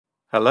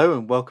Hello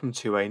and welcome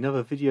to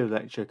another video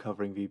lecture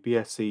covering the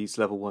BSE's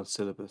Level 1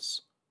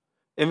 syllabus.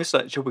 In this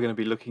lecture we're going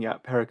to be looking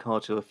at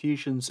pericardial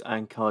effusions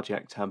and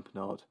cardiac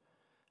tamponade,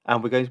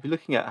 and we're going to be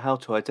looking at how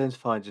to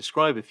identify and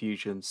describe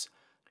effusions,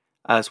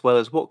 as well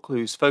as what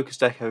clues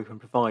focused echo can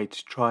provide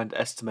to try and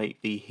estimate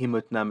the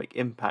haemodynamic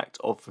impact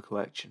of the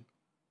collection.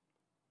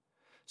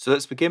 So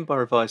let's begin by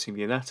revising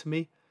the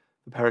anatomy.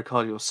 The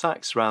pericardial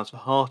sac surrounds the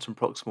heart and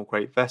proximal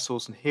great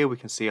vessels, and here we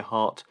can see a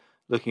heart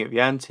looking at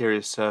the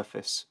anterior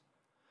surface.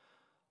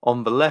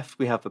 On the left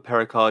we have the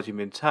pericardium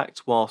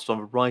intact, whilst on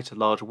the right a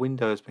large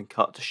window has been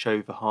cut to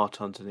show the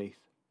heart underneath.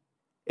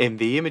 In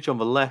the image on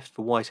the left,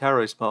 the white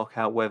arrows mark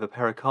out where the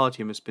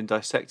pericardium has been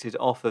dissected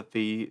off of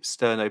the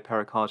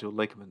sternopericardial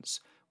ligaments,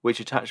 which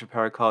attach the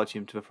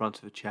pericardium to the front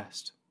of the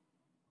chest.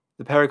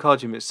 The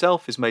pericardium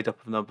itself is made up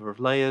of a number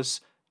of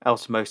layers.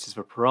 Outermost is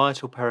the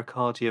parietal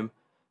pericardium.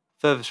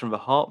 Furthest from the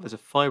heart there's a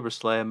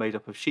fibrous layer made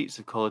up of sheets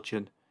of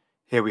collagen.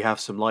 Here we have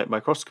some light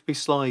microscopy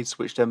slides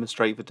which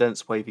demonstrate the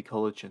dense wavy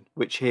collagen,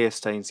 which here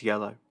stains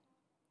yellow.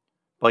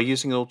 By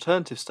using an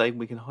alternative stain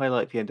we can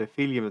highlight the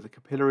endothelium of the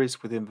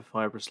capillaries within the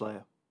fibrous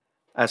layer.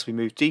 As we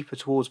move deeper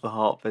towards the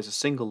heart there's a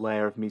single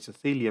layer of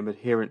mesothelium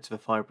adherent to the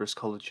fibrous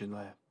collagen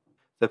layer.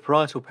 The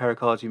parietal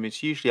pericardium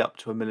is usually up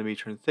to 1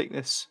 millimeter in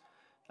thickness,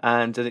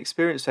 and an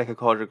experienced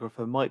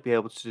echocardiographer might be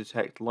able to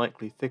detect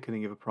likely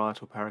thickening of the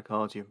parietal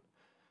pericardium,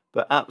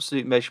 but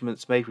absolute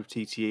measurements made with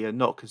TTE are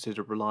not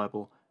considered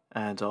reliable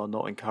and are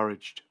not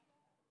encouraged.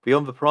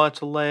 Beyond the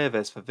parietal layer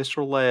there's the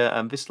visceral layer,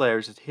 and this layer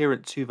is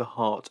adherent to the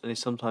heart and is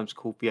sometimes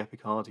called the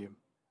epicardium.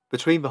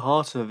 Between the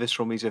heart and the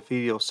visceral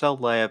mesothelial cell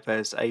layer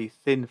there's a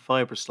thin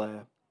fibrous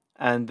layer,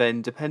 and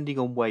then depending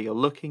on where you're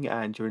looking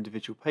and your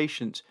individual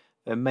patient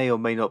there may or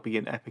may not be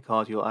an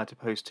epicardial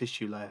adipose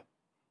tissue layer.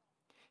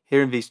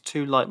 Here in these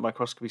two light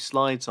microscopy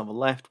slides on the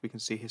left we can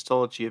see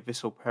histology of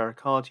visceral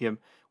pericardium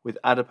with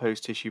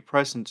adipose tissue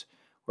present,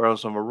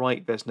 whereas on the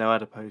right there's no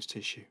adipose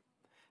tissue,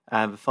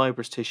 and the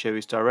fibrous tissue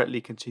is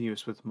directly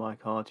continuous with the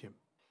myocardium.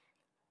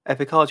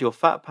 Epicardial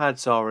fat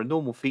pads are a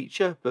normal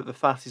feature, but the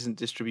fat isn't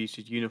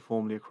distributed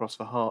uniformly across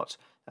the heart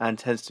and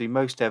tends to be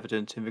most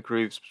evident in the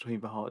grooves between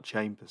the heart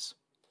chambers.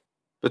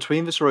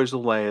 Between the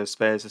serosal layers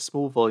there's a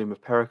small volume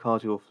of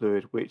pericardial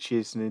fluid, which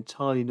is an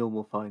entirely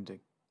normal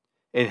finding.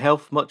 In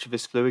health, much of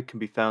this fluid can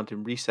be found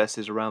in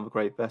recesses around the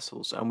great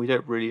vessels, and we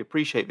don't really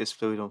appreciate this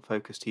fluid on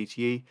focused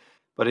TTE,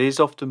 but it is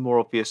often more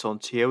obvious on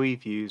TOE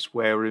views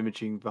where we're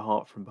imaging the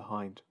heart from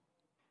behind.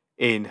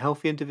 In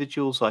healthy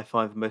individuals, I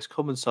find the most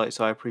common sites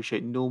I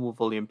appreciate normal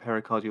volume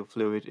pericardial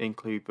fluid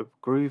include the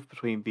groove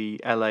between the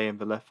LA and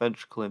the left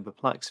ventricle in the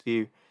plaques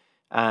view,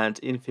 and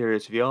inferior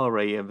to the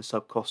RA in the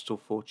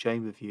subcostal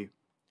four-chamber view,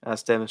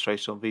 as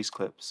demonstrated on these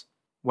clips.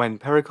 When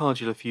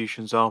pericardial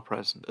effusions are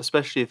present,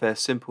 especially if they're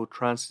simple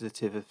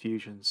transitive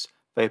effusions,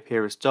 they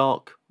appear as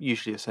dark,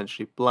 usually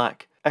essentially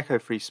black,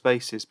 echo-free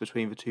spaces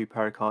between the two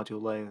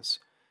pericardial layers.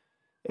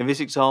 In this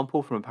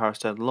example, from a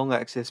parasternal long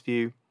axis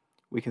view,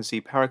 we can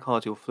see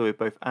pericardial fluid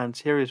both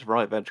anterior to the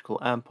right ventricle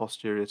and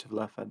posterior to the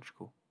left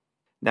ventricle.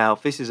 Now,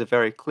 this is a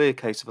very clear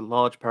case of a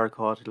large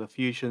pericardial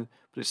effusion,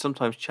 but it's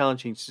sometimes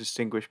challenging to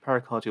distinguish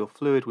pericardial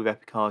fluid with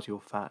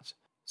epicardial fat.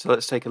 So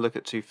let's take a look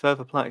at two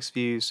further plaques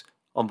views.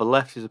 On the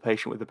left is a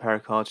patient with a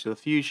pericardial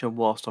effusion,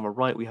 whilst on the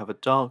right we have a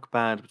dark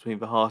band between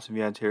the heart and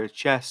the anterior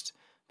chest,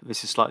 but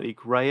this is slightly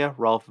greyer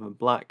rather than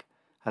black,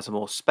 has a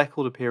more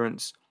speckled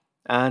appearance,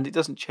 and it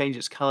doesn't change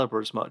its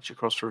calibre as much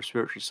across the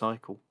respiratory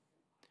cycle.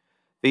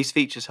 These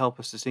features help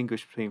us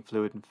distinguish between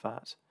fluid and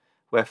fat.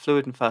 Where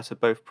fluid and fat are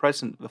both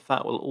present, the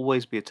fat will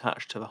always be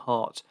attached to the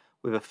heart,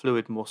 with the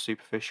fluid more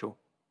superficial.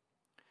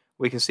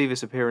 We can see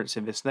this appearance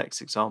in this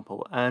next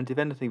example, and if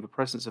anything, the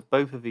presence of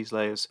both of these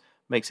layers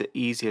makes it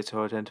easier to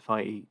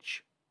identify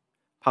each.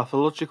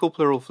 Pathological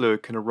pleural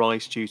fluid can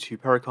arise due to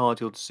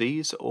pericardial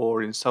disease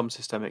or in some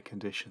systemic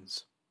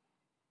conditions.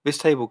 This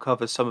table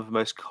covers some of the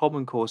most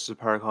common causes of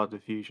pericardial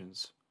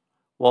effusions.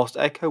 Whilst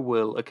echo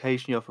will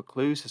occasionally offer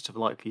clues as to the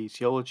likely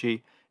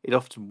etiology, it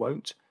often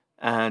won't,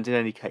 and in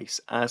any case,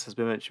 as has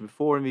been mentioned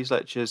before in these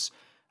lectures,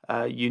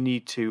 you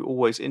need to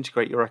always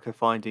integrate your echo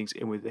findings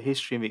in with the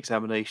history and the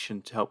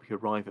examination to help you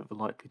arrive at the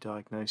likely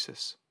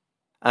diagnosis.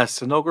 As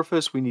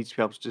sonographers, we need to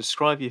be able to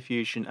describe the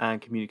effusion and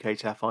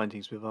communicate our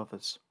findings with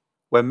others.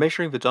 When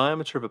measuring the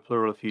diameter of a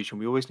pleural effusion,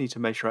 we always need to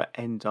measure our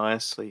end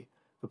diastole,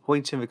 the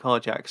point in the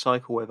cardiac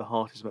cycle where the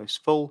heart is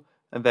most full,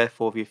 and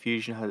therefore the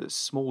effusion has its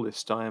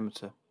smallest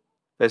diameter.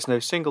 There's no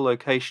single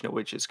location at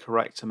which it's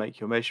correct to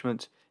make your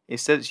measurement.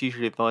 Instead, it's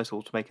usually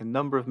advisable to make a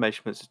number of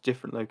measurements at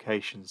different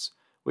locations,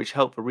 which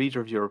help the reader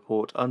of your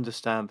report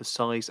understand the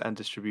size and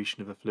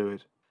distribution of the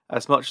fluid.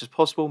 As much as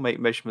possible,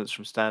 make measurements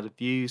from standard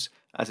views,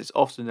 as it's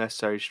often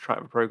necessary to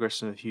track the progress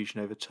of the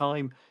effusion over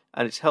time,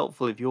 and it's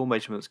helpful if your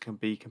measurements can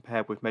be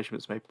compared with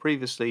measurements made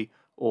previously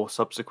or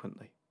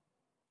subsequently.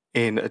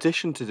 In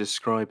addition to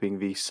describing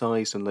the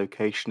size and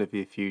location of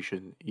the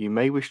effusion, you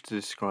may wish to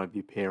describe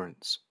the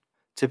appearance.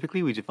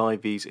 Typically, we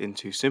divide these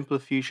into simple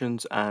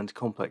effusions and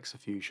complex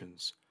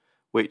effusions,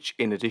 which,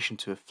 in addition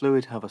to a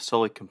fluid, have a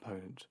solid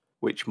component,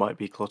 which might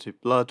be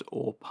clotted blood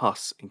or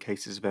pus in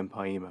cases of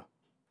empyema.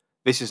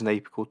 This is an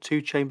apical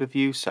 2-chamber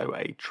view, so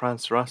a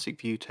transthoracic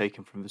view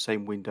taken from the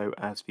same window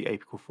as the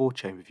apical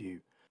 4-chamber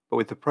view, but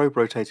with the probe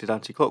rotated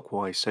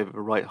anti-clockwise so that the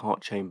right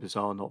heart chambers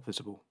are not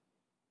visible.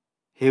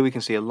 Here we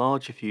can see a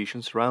large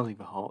effusion surrounding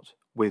the heart,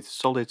 with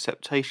solid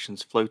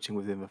septations floating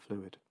within the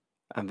fluid.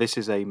 And this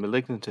is a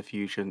malignant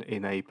effusion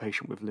in a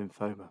patient with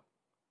lymphoma.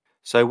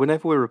 So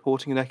whenever we're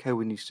reporting an echo,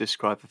 we need to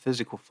describe the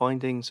physical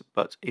findings,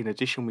 but in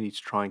addition we need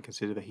to try and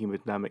consider the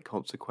haemodynamic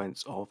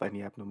consequence of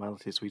any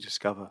abnormalities we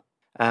discover.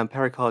 And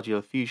pericardial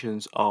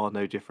effusions are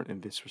no different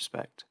in this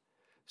respect.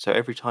 So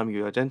every time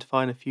you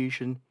identify an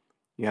effusion,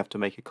 you have to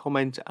make a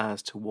comment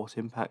as to what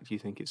impact you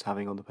think it's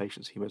having on the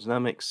patient's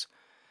hemodynamics.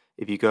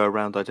 If you go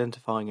around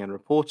identifying and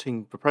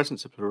reporting the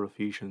presence of pleural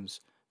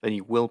effusions, then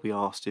you will be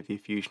asked if the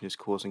effusion is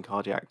causing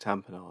cardiac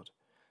tamponade.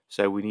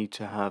 So we need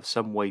to have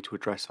some way to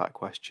address that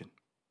question.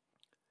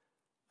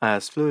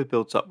 As fluid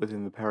builds up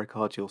within the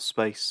pericardial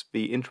space,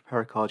 the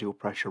intrapericardial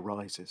pressure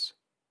rises.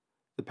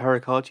 The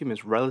pericardium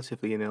is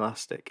relatively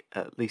inelastic,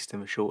 at least in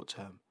the short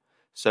term.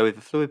 So if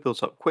the fluid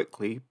builds up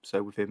quickly,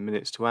 so within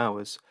minutes to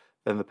hours,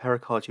 then the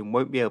pericardium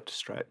won't be able to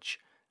stretch,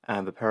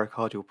 and the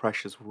pericardial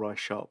pressures will rise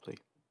sharply.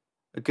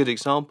 A good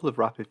example of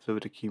rapid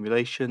fluid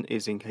accumulation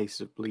is in cases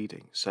of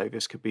bleeding. So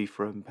this could be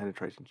from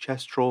penetrating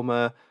chest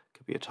trauma,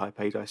 could be a type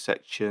A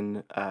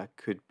dissection,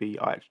 could be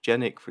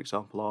iatrogenic, for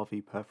example,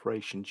 RV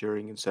perforation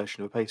during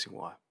insertion of a pacing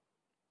wire.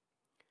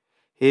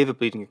 Here the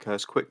bleeding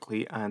occurs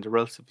quickly and a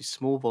relatively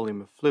small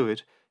volume of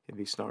fluid, in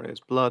these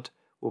scenarios blood,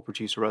 will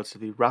produce a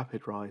relatively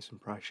rapid rise in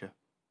pressure.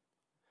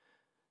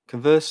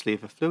 Conversely,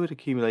 if a fluid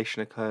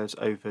accumulation occurs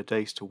over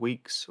days to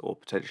weeks, or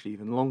potentially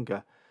even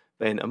longer,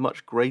 then a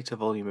much greater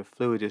volume of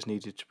fluid is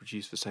needed to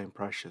produce the same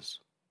pressures,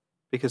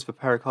 because the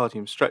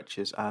pericardium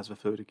stretches as the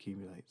fluid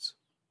accumulates.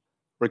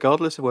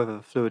 Regardless of whether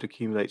the fluid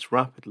accumulates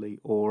rapidly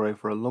or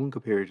over a longer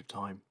period of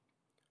time,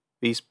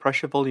 these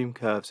pressure volume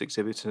curves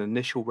exhibit an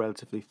initial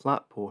relatively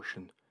flat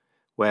portion,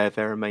 where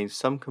there remains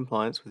some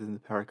compliance within the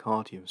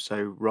pericardium, so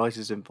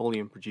rises in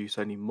volume produce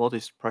only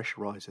modest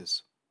pressure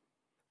rises,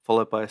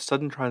 followed by a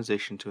sudden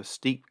transition to a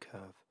steep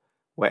curve,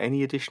 where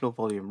any additional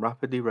volume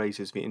rapidly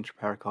raises the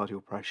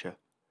intrapericardial pressure,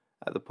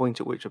 at the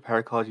point at which a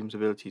pericardium's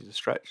ability to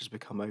stretch has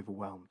become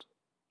overwhelmed.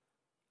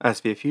 As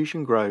the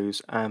effusion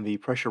grows and the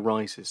pressure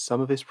rises, some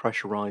of this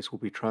pressure rise will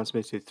be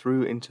transmitted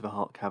through into the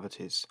heart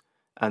cavities,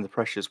 and the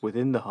pressures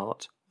within the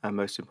heart, and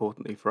most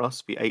importantly for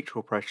us, the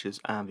atrial pressures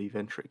and the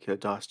ventricular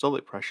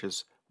diastolic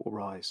pressures, will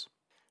rise.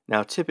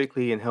 Now,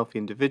 typically in healthy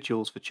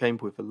individuals, the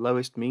chamber with the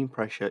lowest mean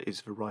pressure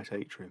is the right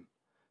atrium,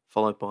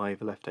 followed by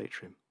the left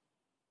atrium.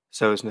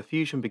 So as an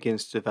effusion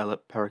begins to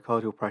develop,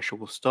 pericardial pressure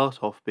will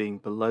start off being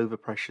below the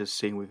pressures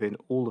seen within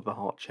all of the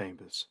heart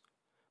chambers.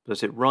 But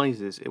as it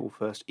rises, it will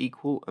first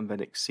equal and then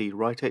exceed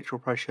right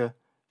atrial pressure,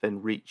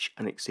 then reach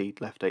and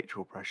exceed left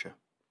atrial pressure.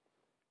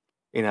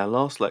 In our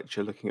last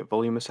lecture looking at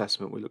volume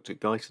assessment, we looked at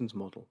Guyton's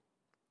model,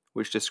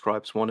 which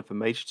describes one of the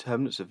major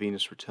determinants of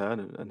venous return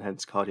and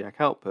hence cardiac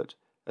output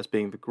as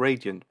being the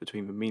gradient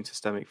between the mean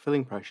systemic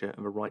filling pressure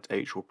and the right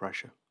atrial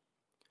pressure.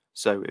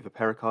 So if a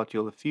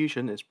pericardial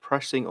effusion is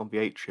pressing on the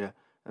atria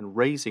and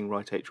raising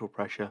right atrial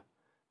pressure,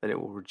 then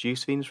it will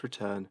reduce venous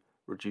return,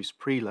 reduce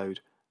preload,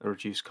 and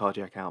reduce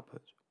cardiac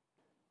output.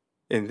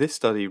 In this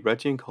study,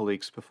 Reggie and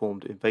colleagues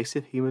performed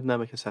invasive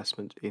hemodynamic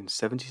assessment in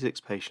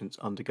 76 patients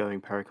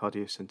undergoing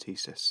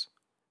pericardiocentesis.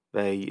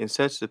 They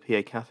inserted a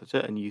PA catheter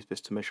and used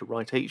this to measure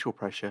right atrial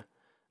pressure,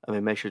 and they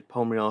measured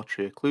pulmonary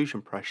artery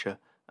occlusion pressure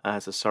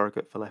as a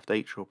surrogate for left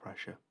atrial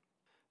pressure.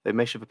 They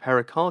measured the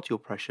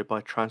pericardial pressure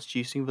by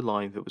transducing the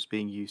line that was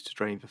being used to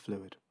drain the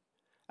fluid,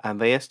 and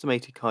they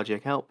estimated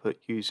cardiac output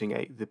using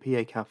the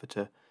PA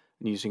catheter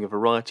and using a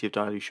variety of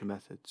dilution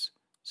methods,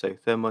 so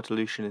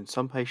thermodilution in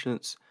some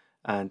patients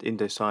and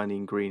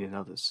indocyanine green in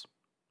others.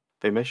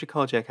 They measured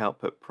cardiac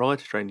output prior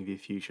to draining the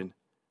effusion,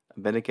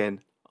 and then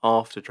again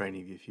after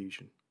draining the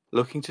effusion,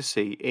 looking to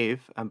see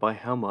if and by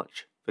how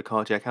much the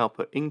cardiac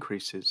output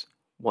increases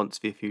once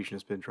the effusion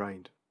has been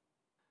drained.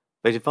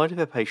 They divided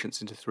their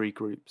patients into 3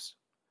 groups.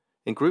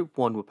 In group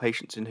 1 were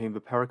patients in whom the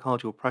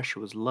pericardial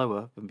pressure was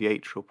lower than the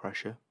atrial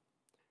pressure.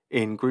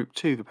 In group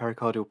 2, the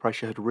pericardial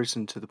pressure had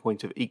risen to the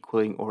point of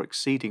equaling or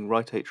exceeding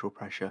right atrial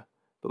pressure,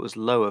 but was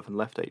lower than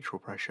left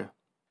atrial pressure.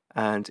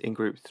 And in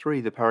group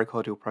 3, the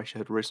pericardial pressure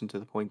had risen to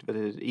the point that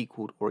it had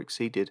equaled or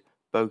exceeded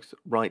both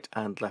right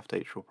and left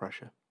atrial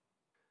pressure.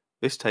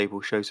 This table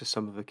shows us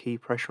some of the key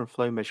pressure and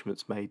flow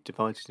measurements made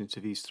divided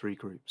into these 3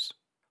 groups.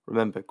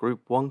 Remember,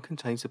 group 1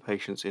 contains the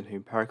patients in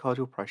whom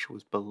pericardial pressure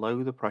was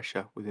below the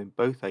pressure within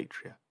both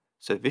atria,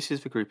 so this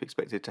is the group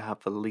expected to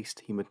have the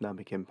least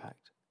hemodynamic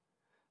impact,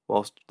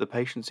 whilst the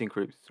patients in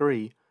group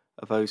 3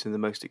 are those in the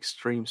most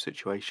extreme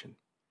situation,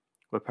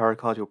 where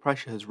pericardial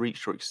pressure has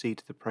reached or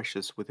exceeded the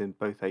pressures within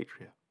both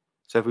atria.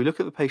 So if we look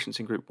at the patients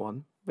in group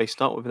 1, they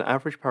start with an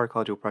average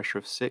pericardial pressure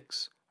of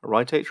 6, a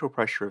right atrial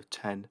pressure of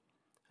 10,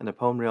 and a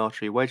pulmonary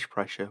artery wedge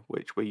pressure,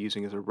 which we're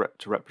using as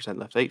to represent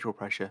left atrial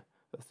pressure,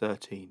 of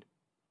 13.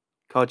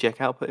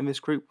 Cardiac output in this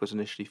group was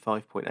initially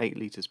 5.8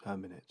 litres per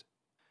minute.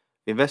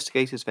 The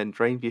investigators then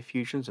drained the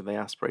effusions and they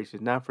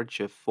aspirated an average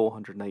of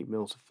 408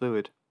 ml of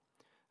fluid,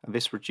 and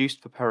this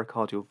reduced the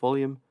pericardial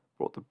volume,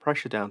 brought the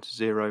pressure down to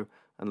zero,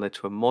 and led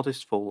to a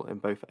modest fall in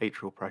both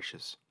atrial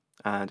pressures,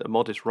 and a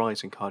modest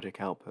rise in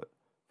cardiac output,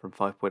 from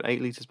 5.8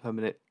 litres per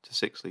minute to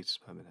 6 litres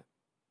per minute.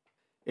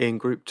 In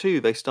group 2,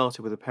 they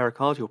started with a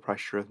pericardial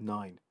pressure of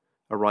 9,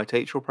 a right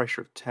atrial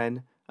pressure of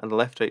 10, and a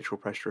left atrial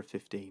pressure of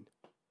 15.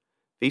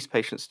 These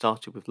patients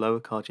started with lower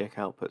cardiac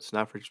outputs and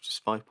averaged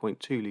just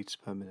 5.2 litres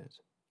per minute.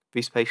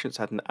 These patients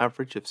had an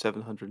average of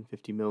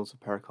 750 ml of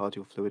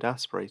pericardial fluid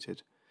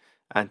aspirated,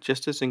 and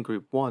just as in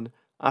group 1,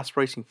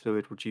 aspirating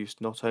fluid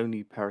reduced not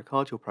only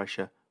pericardial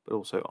pressure but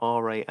also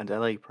RA and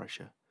LA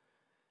pressure,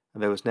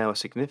 and there was now a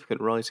significant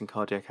rise in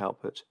cardiac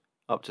output,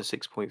 up to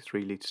 6.3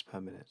 litres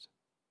per minute.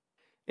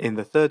 In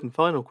the third and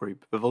final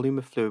group, the volume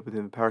of fluid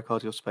within the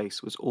pericardial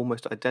space was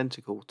almost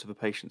identical to the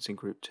patients in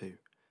group 2,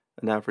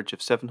 an average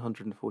of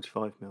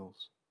 745 ml.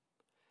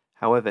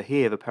 However,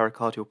 here the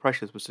pericardial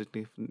pressures were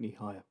significantly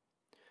higher,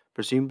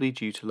 presumably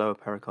due to lower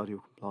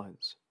pericardial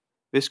compliance.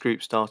 This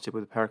group started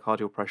with a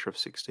pericardial pressure of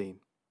 16.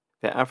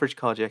 Their average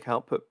cardiac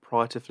output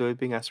prior to fluid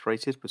being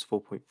aspirated was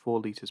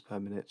 4.4 litres per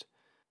minute,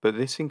 but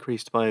this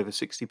increased by over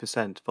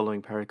 60%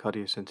 following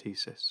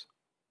pericardiocentesis.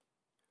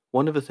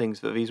 One of the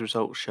things that these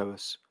results show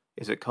us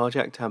is that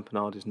cardiac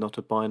tamponade is not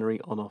a binary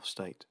on-off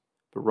state,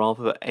 but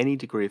rather that any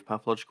degree of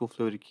pathological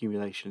fluid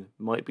accumulation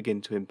might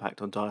begin to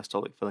impact on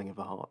diastolic filling of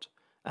the heart,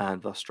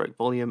 and thus stroke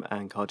volume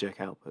and cardiac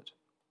output.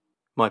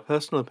 My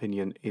personal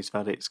opinion is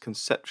that it's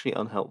conceptually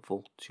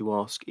unhelpful to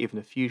ask if an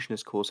effusion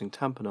is causing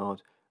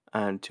tamponade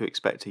and to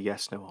expect a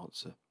yes-no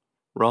answer.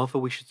 Rather,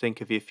 we should think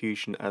of the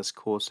effusion as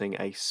causing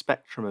a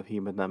spectrum of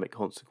haemodynamic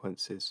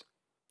consequences,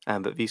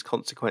 and that these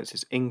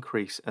consequences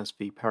increase as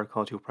the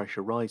pericardial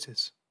pressure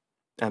rises,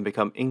 and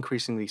become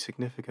increasingly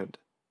significant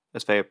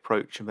as they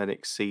approach and then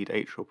exceed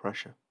atrial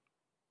pressure.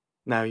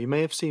 Now, you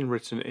may have seen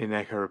written in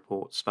echo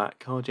reports that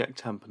cardiac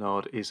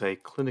tamponade is a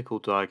clinical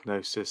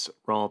diagnosis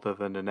rather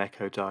than an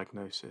echo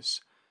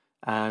diagnosis,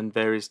 and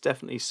there is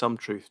definitely some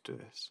truth to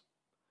this.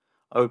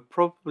 I would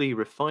probably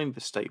refine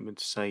the statement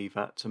to say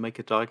that to make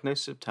a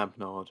diagnosis of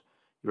tamponade,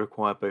 you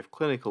require both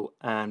clinical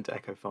and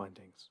echo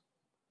findings.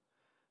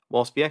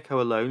 Whilst the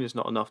echo alone is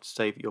not enough to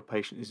say that your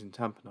patient is in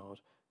tamponade,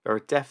 there are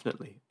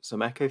definitely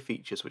some echo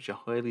features which are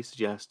highly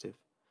suggestive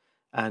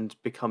and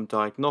become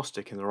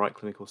diagnostic in the right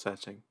clinical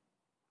setting.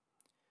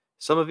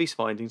 Some of these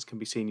findings can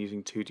be seen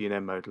using 2D and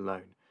M mode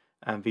alone,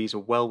 and these are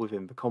well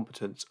within the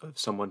competence of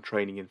someone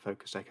training in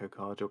focused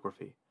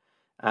echocardiography,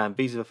 and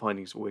these are the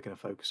findings that we're going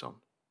to focus on.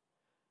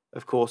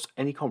 Of course,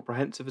 any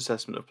comprehensive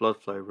assessment of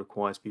blood flow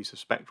requires the use of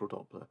spectral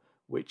Doppler,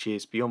 which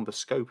is beyond the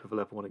scope of a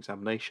level 1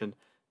 examination,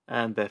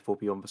 and therefore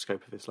beyond the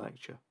scope of this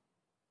lecture.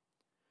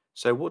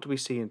 So what do we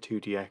see in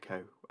 2D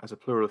echo as a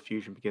pleural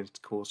effusion begins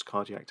to cause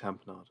cardiac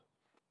tamponade?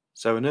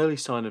 So an early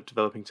sign of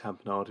developing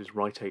tamponade is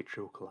right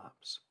atrial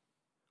collapse.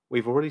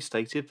 We've already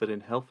stated that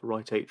in health the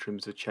right atrium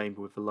is the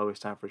chamber with the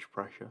lowest average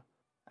pressure,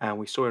 and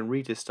we saw in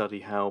Reeder's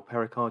study how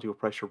pericardial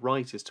pressure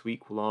rises to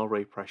equal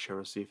RA pressure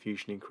as the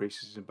effusion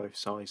increases in both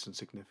size and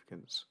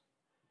significance.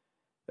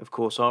 Of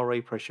course,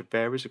 RA pressure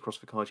varies across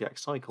the cardiac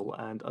cycle,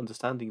 and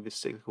understanding this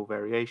cyclical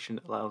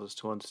variation allows us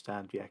to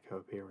understand the echo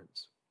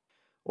appearance.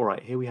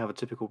 Alright, here we have a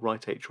typical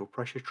right atrial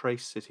pressure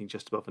trace sitting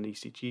just above an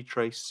ECG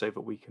trace so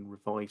that we can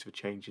revise the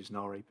changes in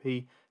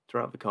RAP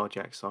throughout the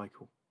cardiac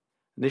cycle.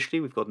 Initially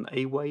we've got an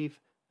A wave,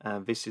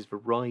 and this is the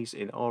rise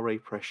in RA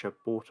pressure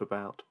brought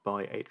about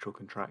by atrial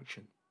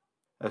contraction,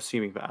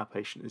 assuming that our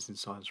patient is in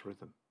sinus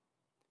rhythm.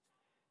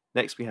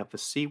 Next we have the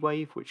C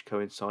wave, which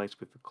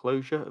coincides with the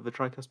closure of the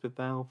tricuspid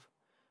valve,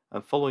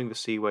 and following the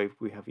C wave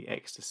we have the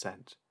X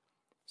descent.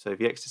 So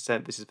the X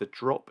descent, this is the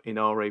drop in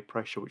RA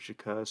pressure which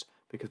occurs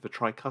because the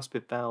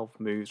tricuspid valve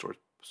moves or is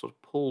sort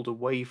of pulled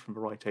away from the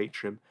right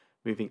atrium,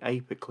 moving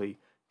apically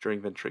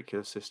during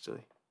ventricular systole.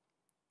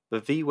 The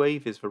V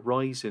wave is the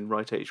rise in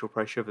right atrial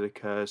pressure that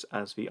occurs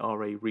as the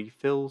RA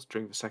refills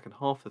during the second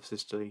half of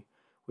systole,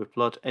 with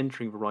blood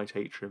entering the right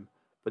atrium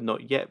but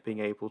not yet being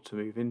able to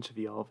move into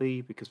the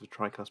RV because the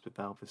tricuspid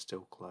valve is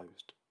still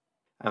closed.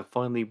 And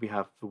finally we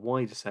have the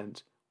Y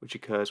descent, which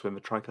occurs when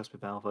the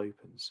tricuspid valve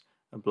opens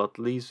and blood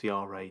leaves the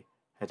RA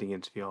heading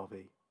into the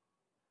RV.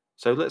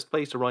 So let's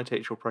place a right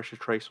atrial pressure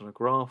trace on a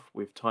graph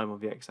with time on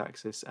the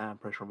x-axis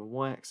and pressure on the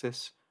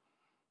y-axis,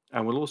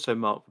 and we'll also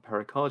mark the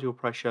pericardial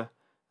pressure,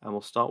 and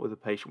we'll start with a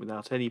patient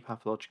without any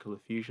pathological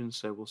effusions,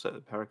 so we'll set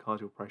the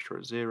pericardial pressure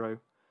at 0,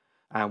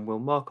 and we'll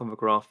mark on the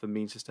graph the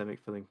mean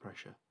systemic filling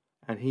pressure,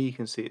 and here you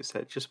can see it's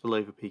set just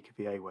below the peak of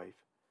the A wave.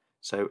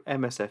 So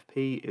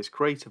MSFP is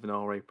greater than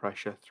RA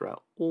pressure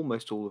throughout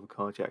almost all of the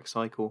cardiac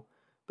cycle,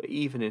 but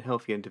even in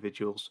healthy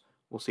individuals,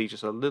 we'll see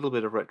just a little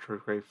bit of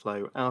retrograde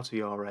flow out of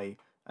the RA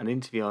and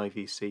into the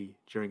IVC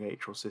during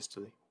atrial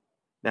systole.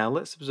 Now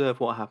let's observe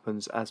what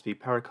happens as the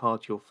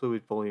pericardial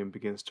fluid volume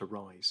begins to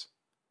rise.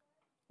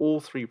 All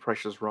three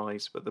pressures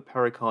rise, but the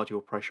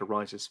pericardial pressure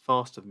rises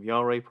faster than the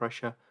RA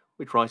pressure,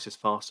 which rises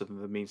faster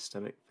than the mean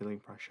systemic filling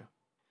pressure.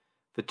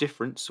 The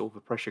difference, or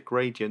the pressure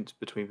gradient,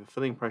 between the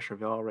filling pressure of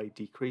the RA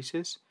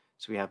decreases,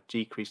 so we have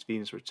decreased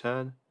venous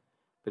return,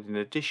 But in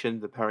addition,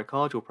 the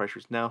pericardial pressure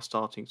is now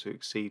starting to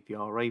exceed the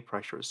RA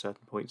pressure at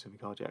certain points in the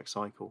cardiac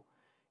cycle,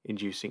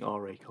 inducing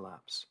RA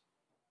collapse.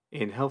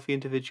 In healthy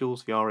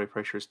individuals, the RA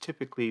pressure is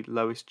typically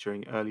lowest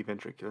during early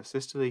ventricular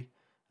systole,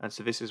 and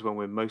so this is when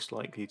we're most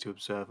likely to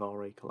observe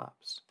RA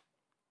collapse.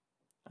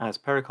 As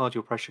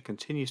pericardial pressure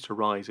continues to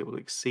rise, it will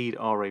exceed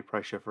RA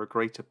pressure for a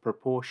greater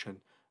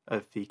proportion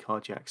of the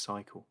cardiac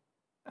cycle.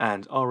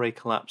 And RA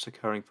collapse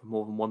occurring for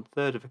more than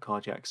 1/3 of a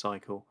cardiac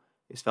cycle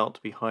is felt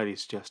to be highly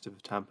suggestive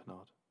of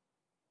tamponade.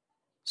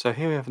 So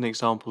here we have an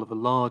example of a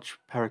large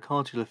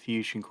pericardial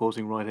effusion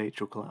causing right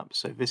atrial collapse.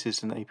 So this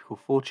is an apical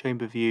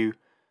 4-chamber view,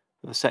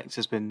 but the sector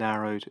has been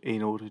narrowed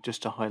in order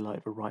just to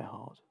highlight the right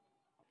heart.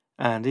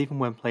 And even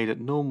when played at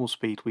normal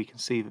speed, we can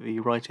see that the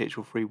right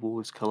atrial free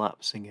wall is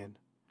collapsing in.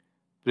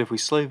 But if we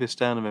slow this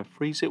down and then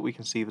freeze it, we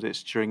can see that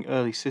it's during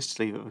early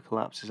systole that the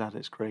collapse is at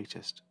its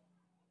greatest.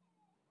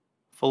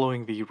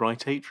 Following the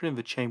right atrium,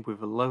 the chamber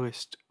with the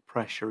lowest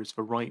pressure is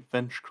the right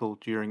ventricle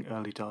during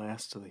early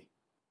diastole,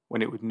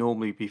 when it would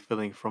normally be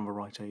filling from the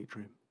right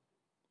atrium.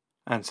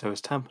 And so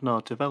as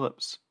tamponade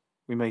develops,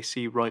 we may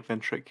see right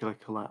ventricular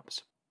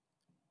collapse.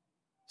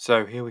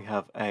 So here we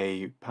have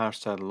a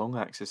parasternal long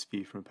axis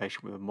view from a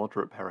patient with a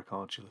moderate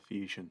pericardial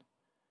effusion.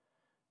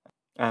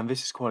 And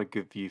this is quite a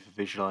good view for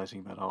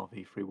visualizing that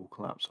RV free wall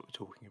collapse that we're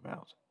talking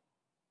about.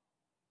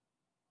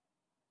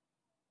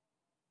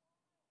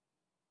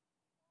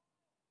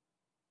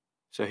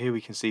 So here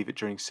we can see that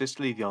during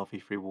systole, the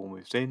RV free wall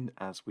moves in,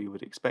 as we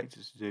would expect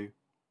it to do.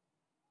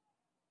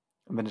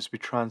 And then as we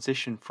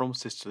transition from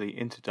systole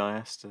into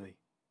diastole,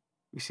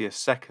 we see a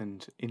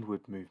second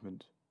inward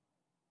movement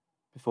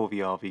before the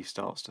RV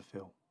starts to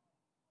fill.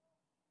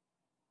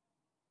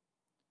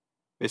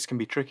 This can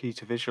be tricky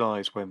to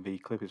visualize when the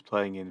clip is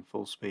playing in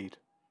full speed.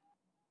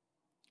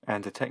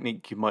 And a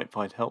technique you might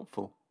find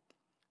helpful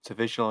to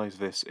visualize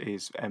this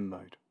is M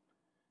mode.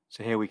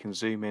 So here we can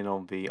zoom in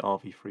on the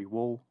RV free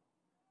wall,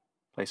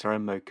 place our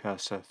M mode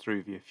cursor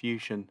through the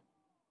effusion,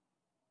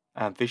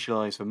 and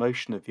visualize the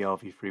motion of the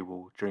RV free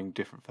wall during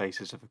different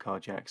phases of the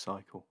cardiac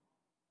cycle.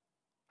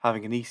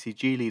 Having an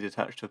ECG lead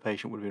attached to a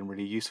patient would have been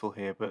really useful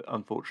here, but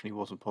unfortunately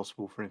wasn't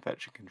possible for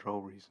infection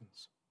control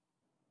reasons.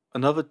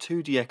 Another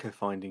 2D echo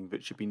finding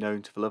that should be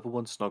known to the level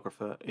 1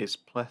 sonographer is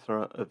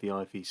plethora of the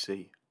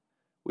IVC.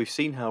 We've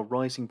seen how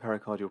rising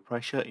pericardial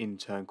pressure in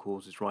turn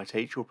causes right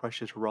atrial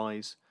pressure to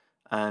rise,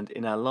 and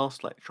in our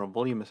last lecture on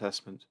volume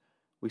assessment,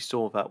 we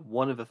saw that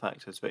one of the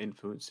factors that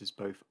influences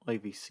both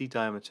IVC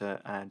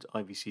diameter and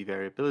IVC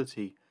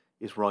variability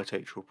is right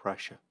atrial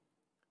pressure.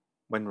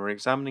 When we're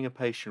examining a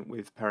patient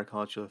with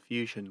pericardial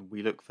effusion,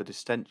 we look for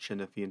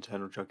distension of the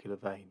internal jugular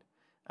vein,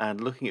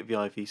 and looking at the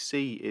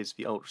IVC is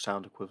the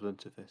ultrasound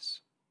equivalent of this.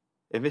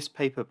 In this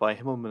paper by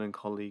Himmelman and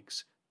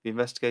colleagues, the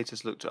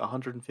investigators looked at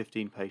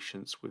 115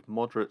 patients with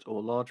moderate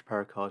or large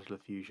pericardial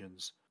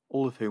effusions,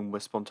 all of whom were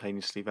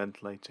spontaneously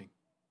ventilating.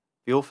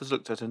 The authors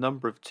looked at a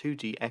number of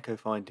 2D echo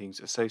findings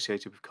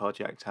associated with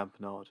cardiac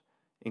tamponade,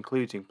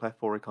 including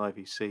plethoric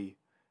IVC,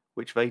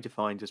 which they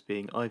defined as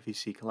being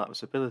IVC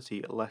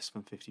collapsibility at less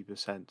than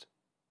 50%.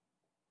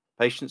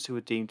 Patients who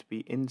were deemed to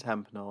be in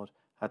tamponade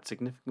had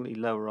significantly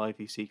lower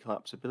IVC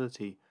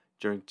collapsibility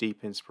during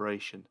deep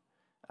inspiration,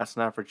 at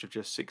an average of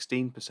just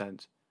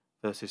 16%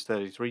 versus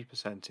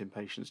 33% in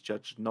patients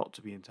judged not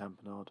to be in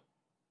tamponade.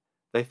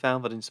 They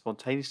found that in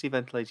spontaneously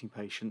ventilating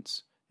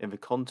patients, in the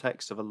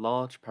context of a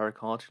large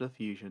pericardial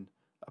effusion,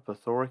 a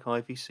plethoric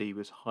IVC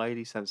was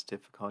highly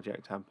sensitive for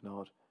cardiac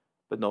tamponade,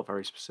 but not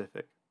very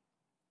specific.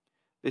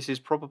 This is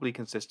probably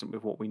consistent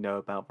with what we know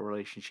about the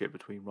relationship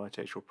between right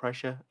atrial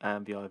pressure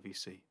and the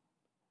IVC.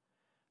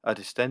 A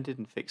distended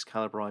and fixed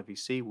caliber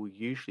IVC will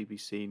usually be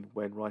seen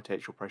when right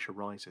atrial pressure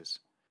rises,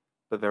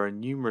 but there are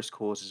numerous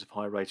causes of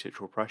high right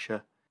atrial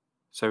pressure,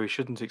 so we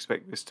shouldn't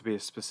expect this to be a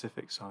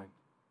specific sign.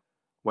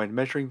 When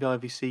measuring the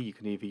IVC, you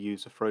can either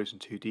use a frozen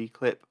 2D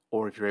clip,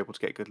 or if you're able to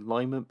get good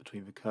alignment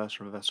between the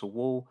cursor and the vessel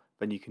wall,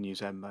 then you can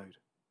use M mode.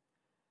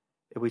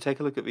 If we take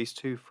a look at these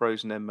two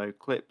frozen M mode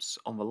clips,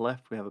 on the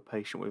left we have a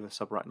patient with a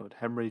subarachnoid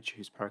hemorrhage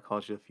whose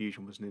pericardial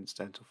effusion was an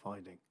incidental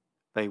finding.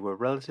 They were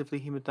relatively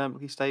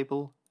hemodynamically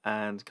stable,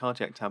 and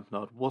cardiac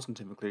tamponade wasn't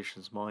in the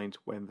clinician's mind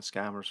when the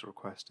scan was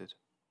requested.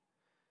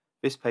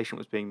 This patient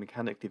was being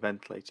mechanically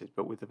ventilated,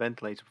 but with the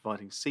ventilator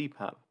providing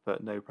CPAP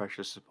but no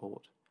pressure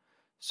support.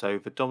 So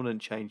the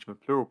dominant change in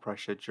pleural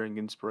pressure during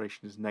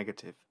inspiration is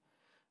negative,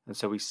 and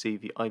so we see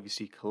the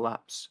IVC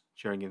collapse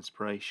during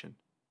inspiration.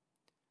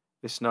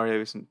 This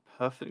scenario isn't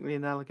perfectly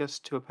analogous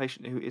to a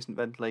patient who isn't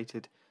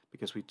ventilated,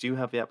 because we do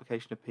have the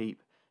application of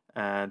PEEP,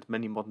 and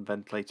many modern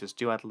ventilators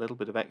do add a little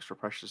bit of extra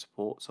pressure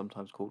support,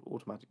 sometimes called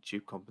automatic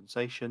tube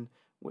compensation,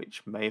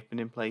 which may have been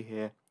in play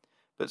here,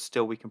 but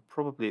still we can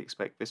probably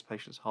expect this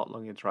patient's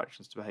heart-lung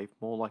interactions to behave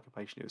more like a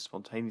patient who is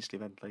spontaneously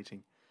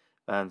ventilating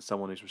than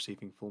someone who's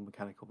receiving full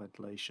mechanical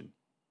ventilation.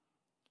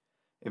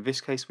 In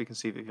this case, we can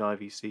see that the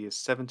IVC is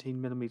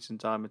 17 mm in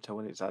diameter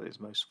when it's at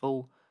its most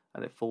full,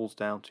 and it falls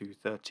down to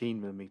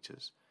 13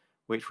 mm,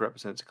 which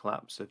represents a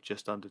collapse of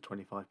just under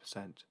 25%.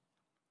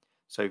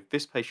 So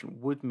this patient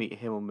would meet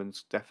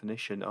Himmelman's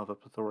definition of a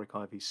plethoric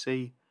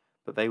IVC,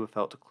 but they were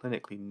felt to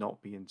clinically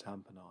not be in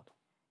tamponade.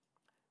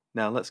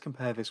 Now let's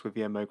compare this with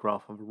the MO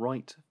graph on the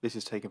right. This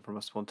is taken from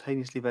a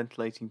spontaneously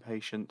ventilating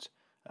patient,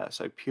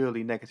 so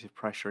purely negative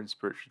pressure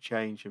inspiratory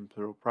change in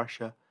pleural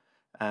pressure,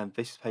 and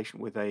this is a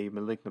patient with a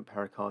malignant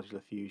pericardial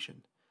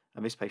effusion.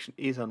 And this patient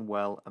is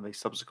unwell, and they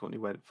subsequently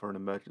went for an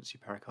emergency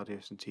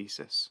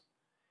pericardiocentesis.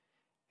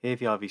 Here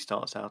the IV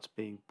starts out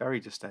being very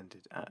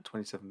distended at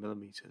 27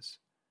 millimeters.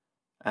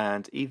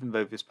 And even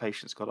though this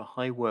patient's got a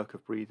high work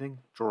of breathing,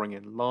 drawing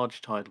in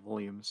large tidal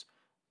volumes,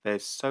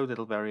 there's so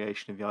little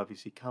variation in the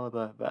IVC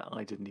caliber that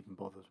I didn't even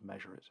bother to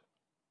measure it.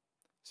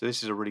 So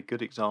this is a really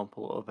good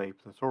example of a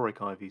plethoric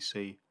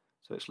IVC,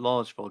 so it's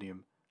large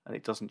volume and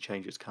it doesn't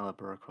change its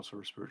caliber across a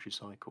respiratory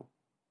cycle.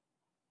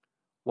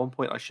 One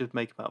point I should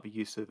make about the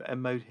use of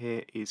M mode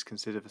here is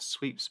consider the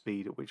sweep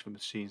speed at which the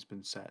machine's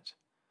been set.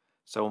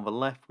 So on the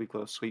left we've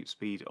got a sweep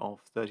speed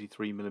of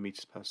 33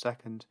 millimeters per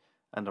second,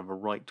 and on the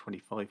right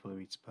 25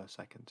 millimeters per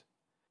second.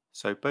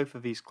 So both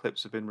of these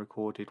clips have been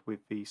recorded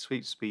with the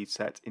sweep speed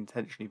set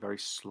intentionally very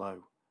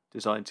slow,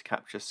 designed to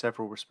capture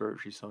several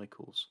respiratory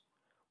cycles.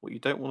 What you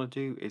don't want to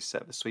do is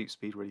set the sweep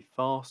speed really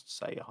fast,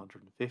 say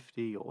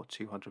 150 or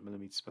 200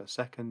 millimeters per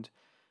second,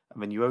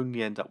 and then you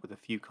only end up with a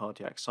few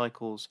cardiac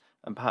cycles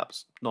and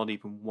perhaps not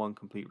even one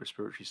complete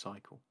respiratory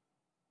cycle.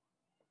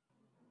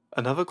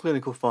 Another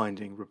clinical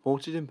finding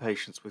reported in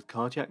patients with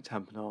cardiac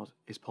tamponade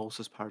is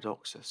pulsus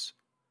paradoxus,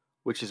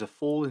 which is a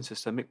fall in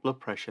systemic blood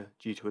pressure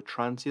due to a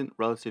transient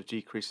relative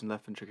decrease in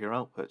left ventricular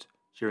output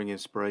during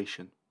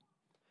inspiration.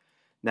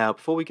 Now,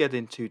 before we get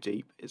in too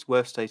deep, it's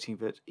worth stating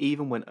that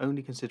even when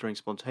only considering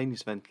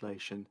spontaneous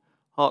ventilation,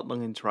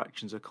 heart-lung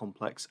interactions are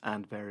complex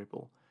and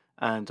variable,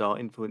 and are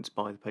influenced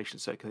by the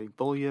patient's circulating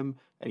volume,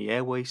 any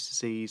airways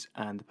disease,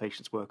 and the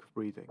patient's work of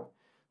breathing.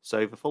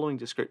 So the following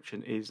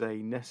description is a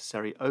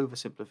necessary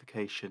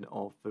oversimplification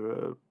of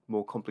the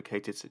more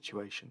complicated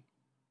situation.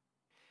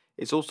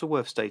 It's also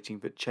worth stating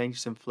that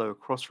changes in flow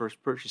across the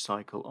respiratory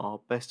cycle are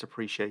best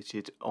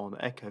appreciated on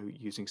echo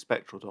using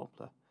spectral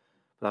Doppler.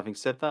 But having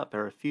said that,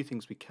 there are a few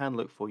things we can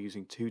look for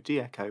using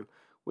 2D echo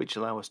which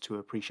allow us to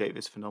appreciate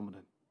this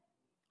phenomenon.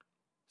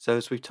 So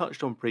as we've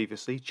touched on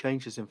previously,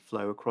 changes in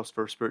flow across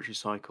the respiratory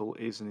cycle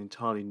is an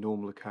entirely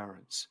normal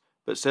occurrence,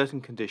 but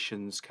certain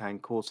conditions can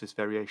cause this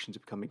variation to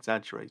become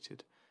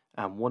exaggerated,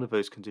 and one of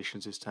those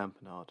conditions is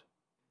tamponade.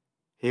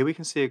 Here we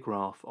can see a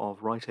graph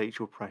of right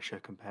atrial pressure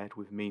compared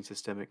with mean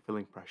systemic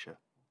filling pressure.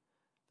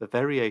 The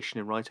variation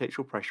in right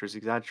atrial pressure is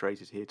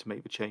exaggerated here to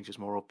make the changes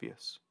more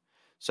obvious.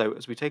 So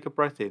as we take a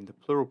breath in, the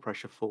pleural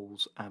pressure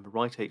falls and the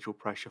right atrial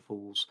pressure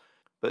falls,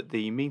 but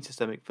the mean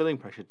systemic filling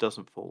pressure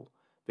doesn't fall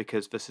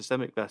because the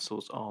systemic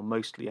vessels are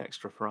mostly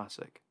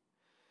extrathoracic.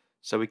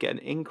 So we get an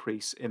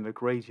increase in the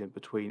gradient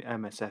between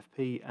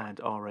MSFP and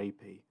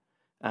RAP,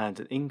 and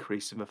an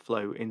increase in the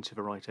flow into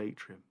the right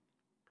atrium.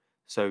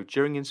 So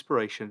during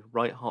inspiration,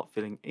 right heart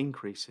filling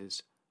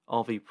increases,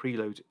 RV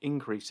preload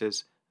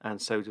increases,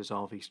 and so does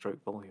RV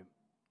stroke volume.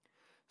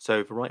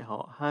 So the right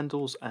heart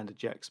handles and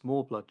ejects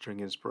more blood during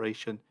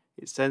inspiration,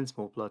 it sends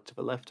more blood to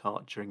the left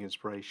heart during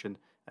inspiration,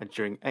 and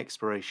during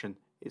expiration,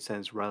 it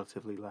sends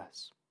relatively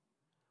less.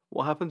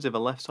 What happens in the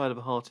left side of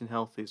the heart in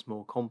health is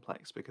more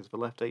complex because the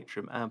left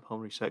atrium and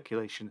pulmonary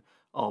circulation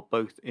are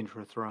both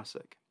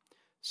intrathoracic.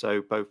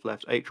 So both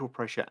left atrial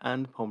pressure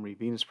and pulmonary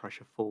venous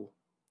pressure fall.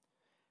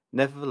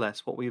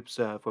 Nevertheless, what we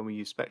observe when we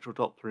use spectral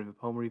Doppler in the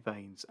pulmonary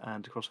veins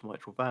and across the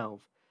mitral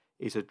valve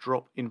is a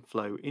drop in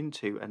flow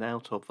into and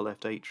out of the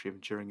left atrium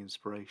during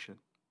inspiration.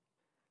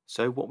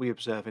 So what we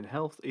observe in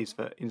health is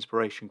that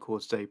inspiration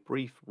causes a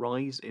brief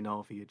rise in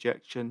RV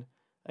ejection,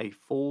 a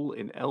fall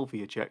in LV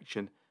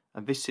ejection,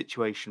 and this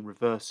situation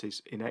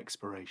reverses in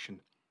expiration,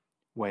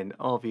 when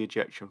RV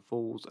ejection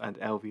falls and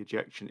LV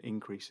ejection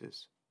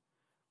increases.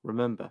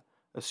 Remember,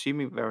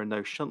 assuming that there are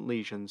no shunt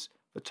lesions,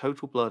 the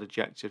total blood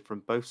ejected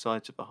from both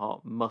sides of the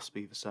heart must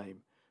be the same,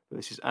 but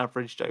this is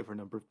averaged over a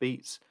number of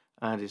beats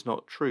and is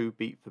not true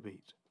beat for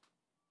beat.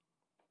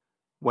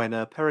 When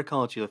a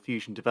pericardial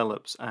effusion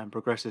develops and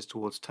progresses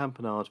towards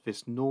tamponade,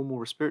 this normal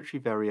respiratory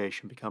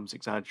variation becomes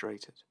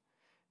exaggerated.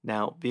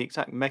 Now, the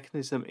exact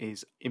mechanism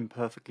is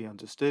imperfectly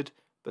understood,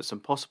 but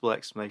some possible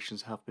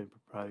explanations have been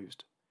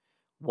proposed.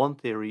 One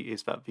theory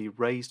is that the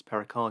raised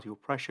pericardial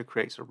pressure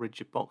creates a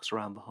rigid box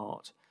around the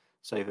heart,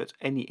 so that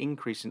any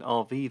increase in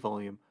RV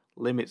volume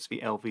limits the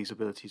LV's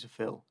ability to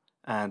fill,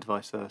 and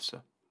vice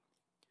versa.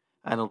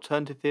 An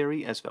alternative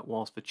theory is that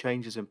whilst the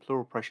changes in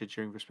pleural pressure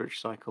during the respiratory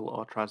cycle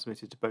are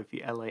transmitted to both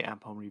the LA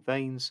and pulmonary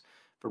veins,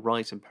 the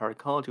rise in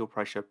pericardial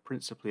pressure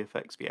principally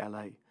affects the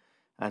LA,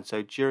 and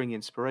so during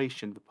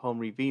inspiration the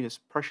pulmonary venous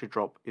pressure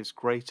drop is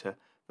greater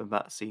than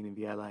that seen in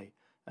the LA,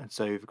 and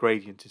so the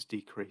gradient is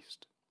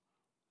decreased.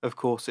 Of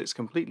course, it's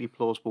completely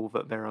plausible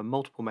that there are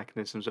multiple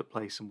mechanisms at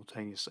play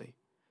simultaneously,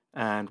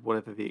 and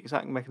whatever the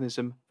exact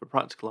mechanism, the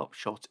practical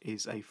upshot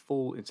is a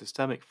fall in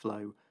systemic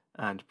flow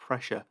and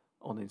pressure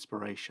on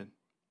inspiration.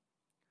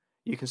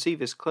 You can see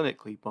this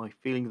clinically by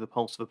feeling the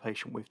pulse of a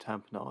patient with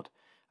tamponade,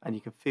 and you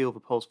can feel the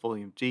pulse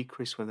volume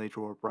decrease when they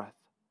draw a breath.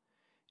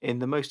 In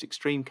the most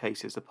extreme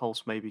cases, the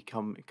pulse may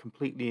become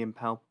completely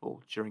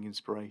impalpable during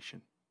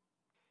inspiration.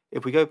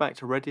 If we go back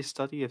to Reddy's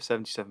study of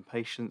 77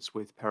 patients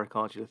with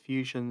pericardial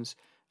effusions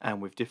and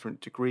with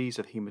different degrees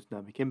of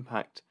hemodynamic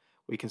impact,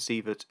 we can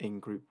see that in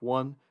group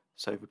 1,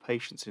 so the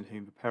patients in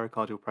whom the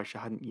pericardial pressure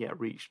hadn't yet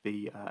reached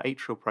the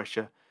atrial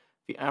pressure,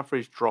 the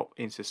average drop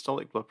in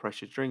systolic blood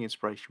pressure during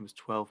inspiration was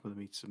 12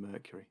 millimeters of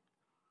mercury.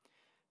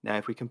 Now,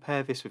 if we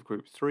compare this with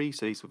group 3,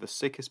 so these were the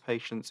sickest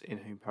patients in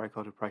whom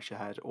pericardial pressure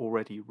had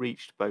already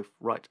reached both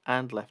right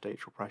and left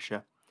atrial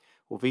pressure,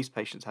 well, these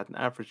patients had an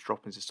average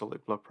drop in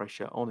systolic blood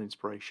pressure on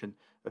inspiration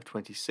of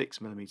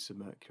 26 millimeters of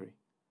mercury.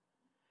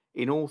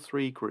 In all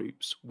three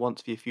groups,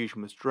 once the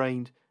effusion was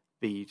drained,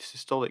 the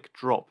systolic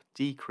drop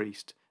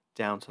decreased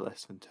down to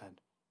less than 10.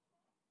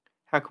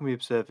 How can we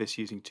observe this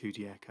using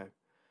 2D echo?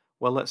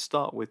 Well, let's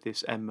start with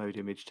this M-mode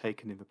image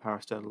taken in the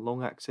parasternal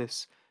long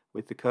axis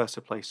with the cursor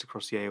placed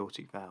across the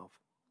aortic valve.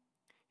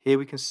 Here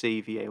we can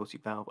see the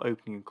aortic valve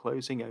opening and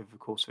closing over the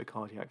course of a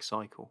cardiac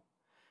cycle,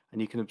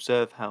 and you can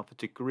observe how the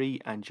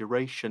degree and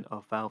duration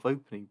of valve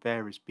opening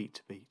varies beat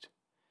to beat.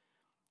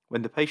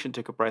 When the patient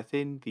took a breath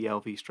in, the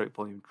LV stroke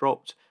volume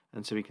dropped,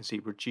 and so we can see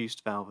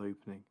reduced valve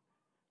opening,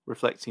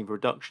 reflecting the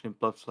reduction in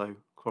blood flow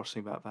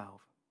crossing that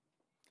valve.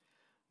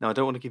 Now, I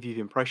don't want to give you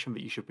the impression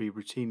that you should be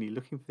routinely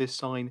looking for this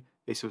sign.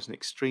 This was an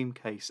extreme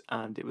case,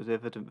 and it was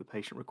evident the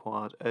patient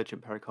required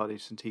urgent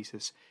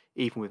pericardiocentesis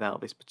even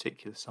without this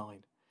particular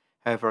sign.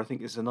 However, I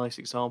think this is a nice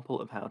example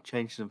of how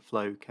changes in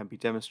flow can be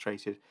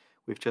demonstrated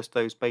with just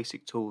those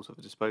basic tools at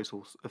the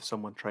disposal of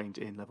someone trained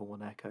in level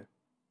 1 echo.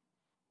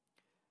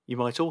 You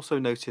might also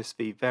notice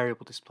the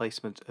variable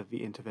displacement of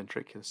the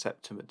interventricular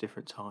septum at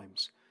different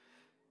times.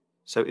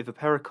 So if the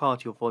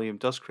pericardial volume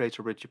does create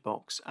a rigid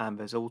box and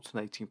there's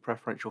alternating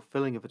preferential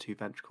filling of the two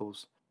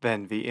ventricles,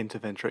 then the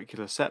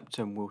interventricular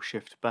septum will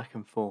shift back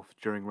and forth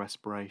during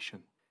respiration.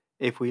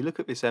 If we look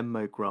at this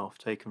M-mode graph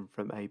taken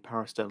from a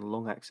parasternal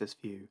long axis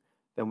view,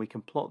 then we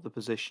can plot the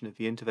position of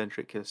the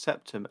interventricular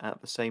septum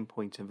at the same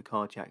point in the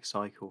cardiac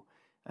cycle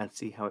and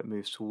see how it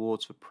moves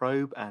towards the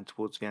probe and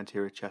towards the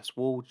anterior chest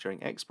wall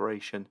during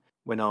expiration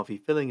when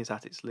RV filling is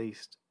at its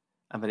least,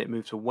 and then it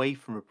moves away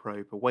from the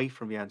probe, away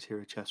from the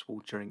anterior chest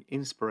wall during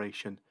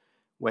inspiration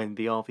when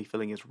the RV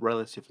filling is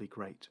relatively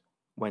great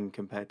when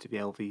compared to the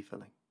LV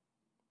filling.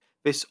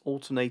 This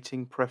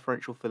alternating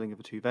preferential filling of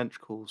the two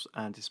ventricles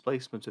and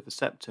displacement of the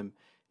septum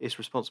is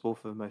responsible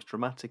for the most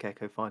dramatic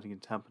echo finding in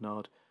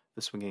tamponade,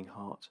 the swinging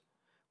heart,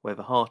 where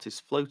the heart is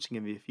floating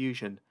in the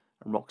effusion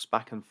and rocks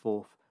back and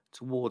forth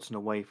towards and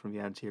away from the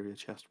anterior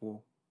chest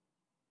wall.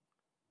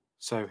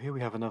 So here we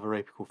have another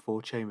apical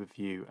 4-chamber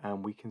view,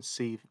 and we can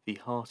see that the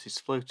heart is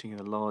floating in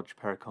a large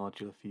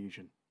pericardial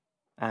effusion.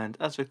 And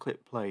as the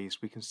clip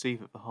plays, we can see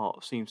that the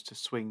heart seems to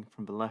swing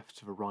from the left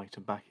to the right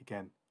and back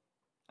again.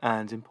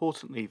 And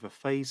importantly, the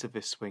phase of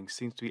this swing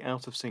seems to be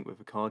out of sync with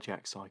the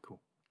cardiac cycle,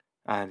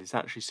 and is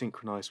actually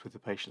synchronized with the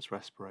patient's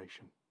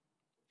respiration.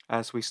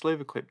 As we slow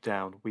the clip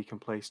down, we can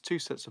place two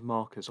sets of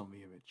markers on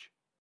the image.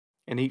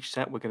 In each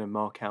set, we're going to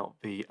mark out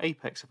the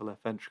apex of the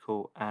left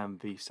ventricle and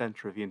the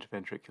center of the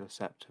interventricular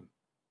septum,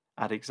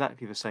 at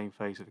exactly the same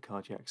phase of the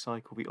cardiac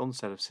cycle, the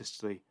onset of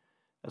systole,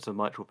 as the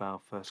mitral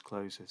valve first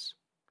closes.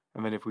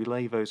 And then if we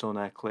lay those on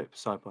our clip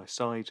side by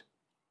side,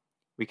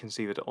 we can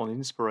see that on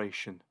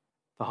inspiration,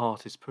 the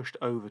heart is pushed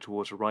over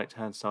towards the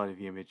right-hand side of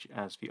the image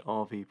as the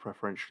RV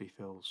preferentially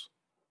fills.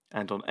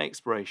 And on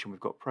expiration,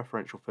 we've got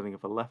preferential filling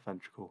of the left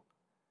ventricle,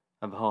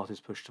 and the heart is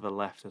pushed to the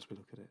left as we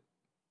look at it.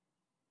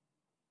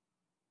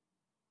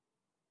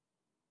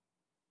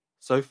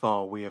 So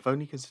far, we have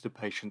only considered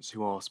patients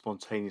who are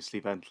spontaneously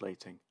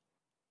ventilating,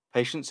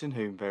 patients in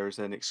whom there is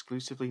an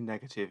exclusively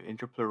negative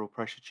intrapleural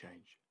pressure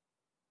change.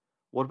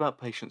 What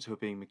about patients who are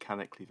being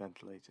mechanically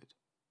ventilated?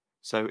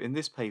 So in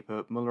this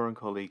paper, Muller and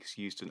colleagues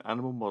used an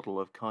animal model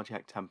of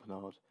cardiac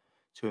tamponade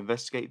to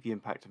investigate the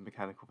impact of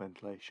mechanical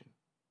ventilation.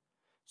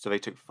 So they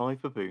took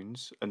 5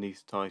 baboons,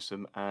 anaesthetized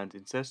them, and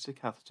inserted a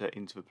catheter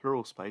into the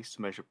pleural space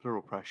to measure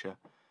pleural pressure,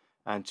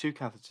 and 2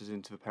 catheters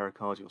into the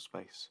pericardial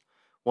space,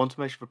 one to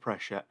measure the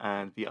pressure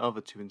and the other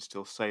to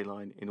instill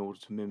saline in order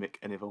to mimic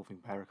an evolving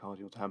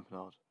pericardial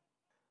tamponade.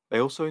 They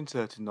also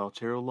inserted an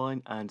arterial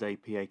line and a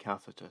PA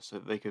catheter so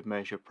that they could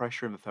measure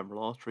pressure in the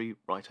femoral artery,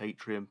 right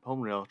atrium,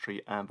 pulmonary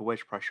artery, and the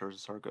wedge pressure as a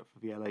surrogate for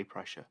the LA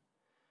pressure,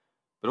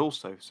 but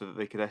also so that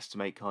they could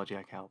estimate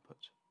cardiac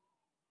output.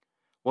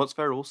 Once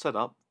they're all set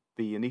up,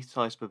 the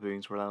anaesthetized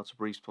baboons were allowed to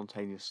breathe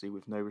spontaneously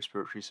with no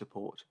respiratory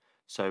support,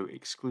 so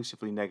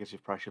exclusively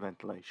negative pressure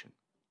ventilation.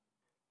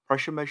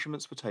 Pressure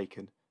measurements were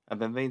taken, and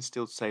then they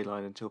instilled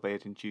saline until they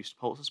had induced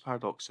pulsus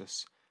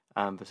paradoxus,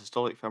 and the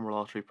systolic femoral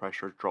artery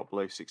pressure had dropped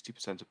below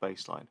 60% of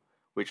baseline,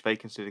 which they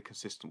considered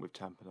consistent with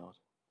tamponade.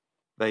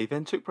 They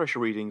then took pressure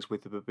readings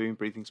with the baboon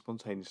breathing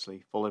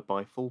spontaneously, followed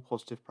by full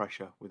positive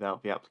pressure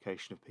without the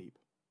application of PEEP,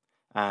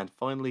 and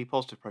finally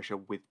positive pressure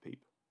with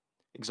PEEP.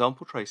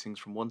 Example tracings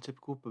from one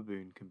typical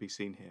baboon can be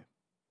seen here.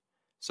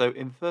 So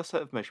in the first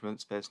set of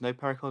measurements, there's no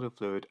pericardial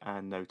fluid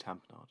and no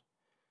tamponade,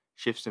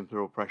 Shifts in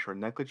pleural pressure are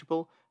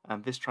negligible,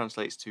 and this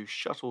translates to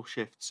shuttle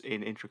shifts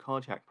in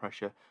intracardiac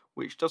pressure,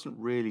 which doesn't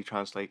really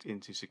translate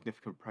into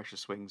significant pressure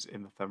swings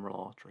in the femoral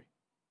artery.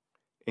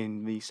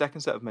 In the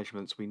second set of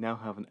measurements, we now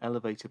have an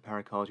elevated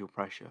pericardial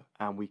pressure,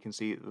 and we can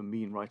see that the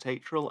mean right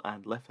atrial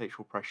and left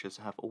atrial pressures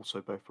have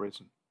also both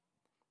risen.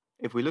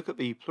 If we look at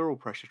the pleural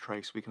pressure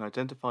trace, we can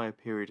identify a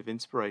period of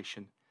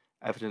inspiration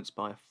evidenced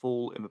by a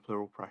fall in the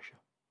pleural pressure.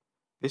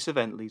 This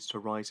event leads to a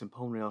rise in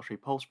pulmonary artery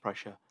pulse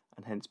pressure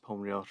and hence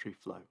pulmonary artery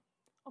flow,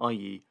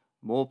 i.e.,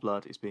 more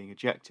blood is being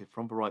ejected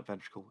from the right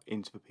ventricle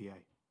into the PA.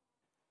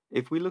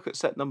 If we look at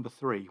set number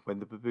 3, when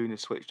the baboon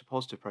is switched to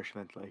positive pressure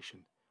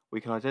ventilation,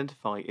 we can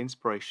identify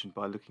inspiration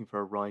by looking for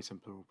a rise in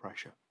pleural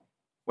pressure.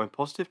 When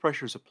positive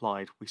pressure is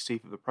applied, we see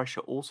that the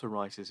pressure also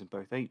rises in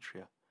both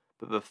atria,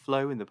 but the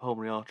flow in the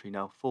pulmonary artery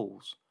now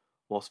falls,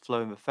 whilst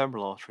flow in the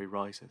femoral artery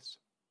rises.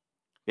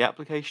 The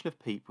application of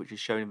PEEP, which is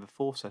shown in the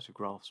fourth set of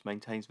graphs,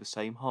 maintains the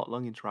same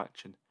heart-lung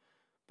interaction,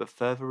 but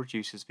further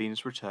reduces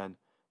venous return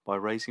by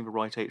raising the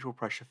right atrial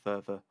pressure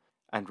further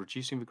and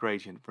reducing the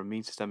gradient from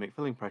mean systemic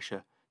filling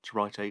pressure to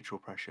right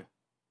atrial pressure.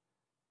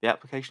 The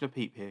application of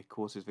PEEP here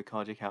causes the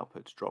cardiac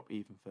output to drop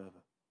even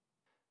further.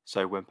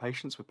 So when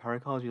patients with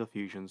pericardial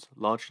effusions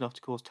large enough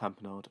to cause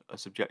tamponade are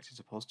subjected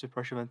to positive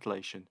pressure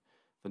ventilation,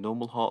 the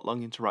normal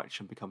heart-lung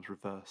interaction becomes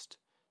reversed,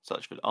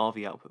 such that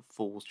RV output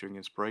falls during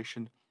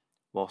inspiration,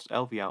 whilst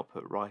LV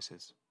output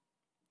rises.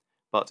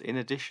 But in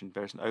addition,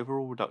 there is an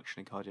overall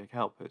reduction in cardiac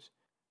output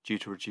due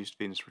to reduced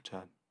venous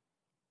return.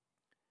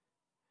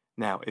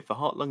 Now, if the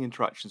heart-lung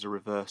interactions are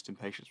reversed in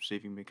patients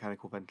receiving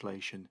mechanical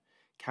ventilation,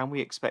 can we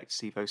expect to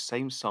see those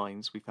same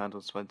signs we found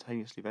on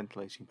spontaneously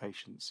ventilating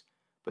patients,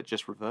 but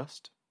just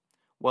reversed?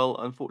 Well,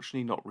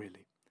 unfortunately not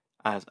really,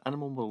 as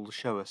animal models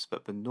show us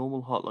that the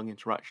normal heart-lung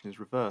interaction is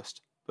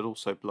reversed, but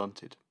also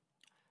blunted.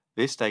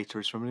 This data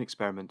is from an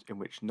experiment in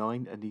which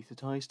 9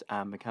 anaesthetized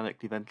and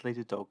mechanically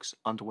ventilated dogs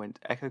underwent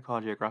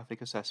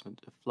echocardiographic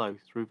assessment of flow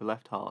through the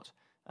left heart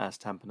as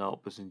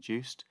tamponade was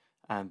induced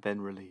and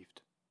then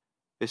relieved.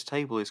 This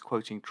table is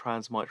quoting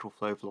transmitral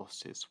flow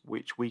velocities,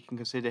 which we can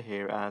consider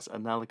here as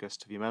analogous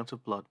to the amount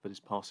of blood that is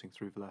passing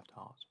through the left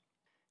heart.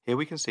 Here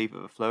we can see that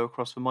the flow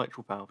across the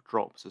mitral valve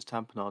drops as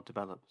tamponade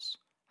develops.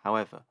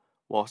 However,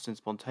 whilst in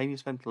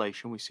spontaneous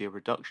ventilation we see a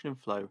reduction in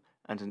flow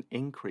and an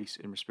increase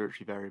in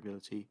respiratory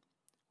variability,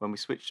 when we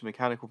switch to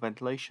mechanical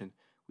ventilation,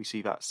 we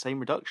see that same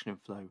reduction in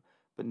flow,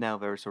 but now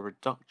there is a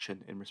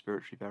reduction in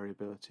respiratory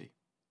variability.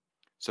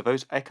 So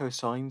those echo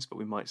signs that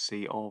we might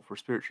see of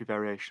respiratory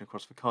variation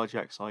across the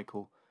cardiac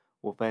cycle,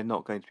 well, they're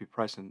not going to be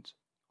present,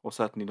 or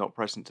certainly not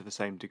present to the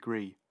same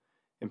degree,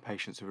 in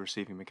patients who are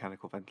receiving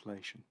mechanical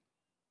ventilation.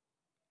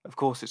 Of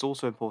course, it's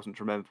also important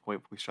to remember the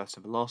point we stressed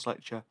in the last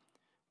lecture,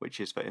 which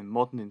is that in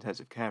modern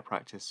intensive care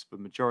practice, the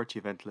majority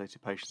of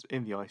ventilated patients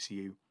in the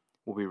ICU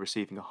will be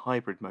receiving a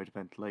hybrid mode of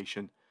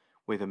ventilation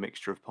with a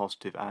mixture of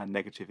positive and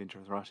negative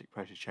intrathoracic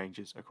pressure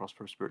changes across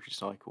the respiratory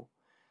cycle.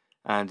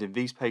 And in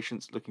these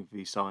patients, looking for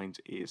these signs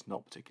is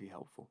not particularly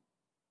helpful.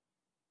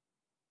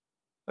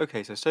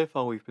 Okay, so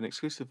far we've been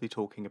exclusively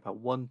talking about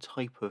one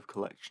type of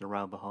collection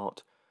around the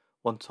heart,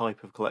 one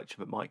type of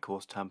collection that might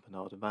cause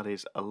tamponade, and that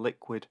is a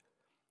liquid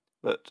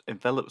that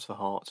envelops the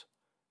heart,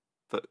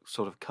 that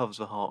sort of covers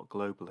the heart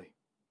globally.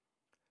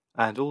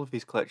 And all of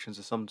these collections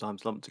are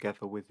sometimes lumped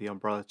together with the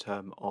umbrella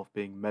term of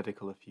being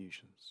medical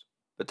effusions.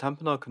 But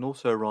tamponade can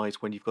also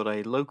arise when you've got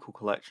a local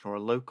collection or a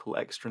local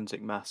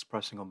extrinsic mass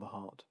pressing on the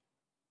heart.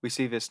 We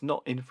see this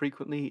not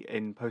infrequently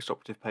in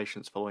postoperative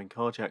patients following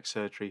cardiac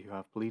surgery who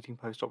have bleeding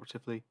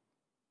postoperatively,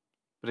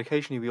 but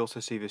occasionally we also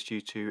see this due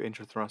to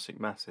intrathoracic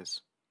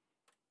masses,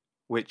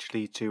 which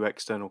lead to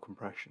external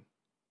compression.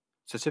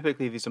 So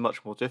typically these are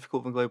much more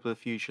difficult than global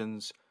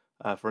effusions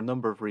for a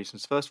number of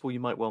reasons. First of all, you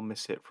might well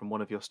miss it from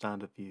one of your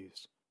standard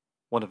views.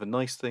 One of the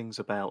nice things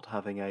about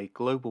having a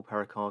global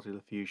pericardial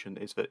effusion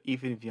is that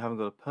even if you haven't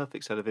got a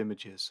perfect set of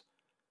images,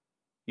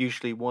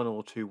 usually 1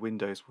 or 2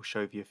 windows will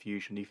show the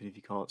effusion even if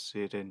you can't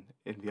see it in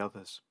the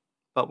others.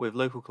 But with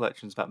local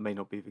collections that may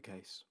not be the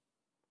case.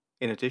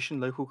 In addition,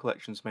 local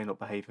collections may not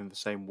behave in the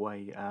same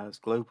way as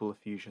global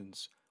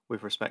effusions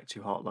with respect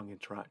to heart-lung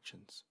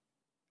interactions,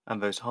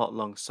 and those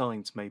heart-lung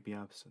signs may be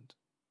absent.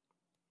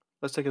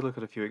 Let's take a look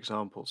at a few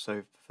examples. So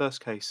the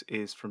first case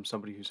is from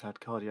somebody who's had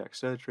cardiac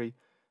surgery.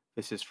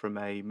 This is from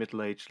a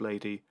middle-aged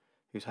lady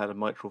who's had a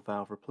mitral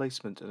valve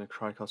replacement and a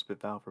tricuspid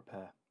valve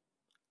repair.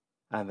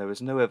 And there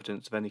was no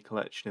evidence of any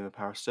collection in the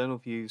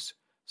parasternal views.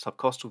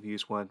 Subcostal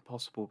views weren't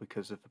possible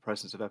because of the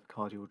presence of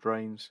epicardial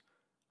drains,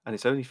 and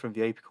it's only from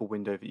the apical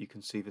window that you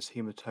can see this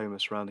hematoma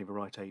surrounding the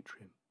right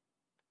atrium.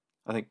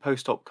 I think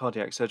post-op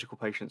cardiac surgical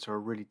patients are a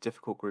really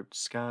difficult group to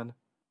scan.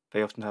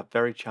 They often have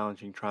very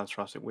challenging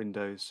transthoracic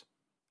windows,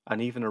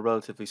 and even a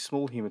relatively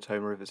small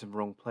hematoma, if it's in the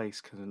wrong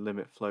place, can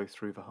limit flow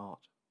through the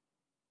heart.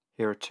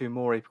 Here are 2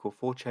 more apical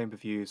 4-chamber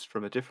views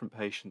from a different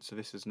patient. So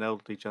this is an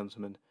elderly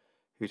gentleman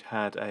who'd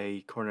had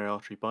a coronary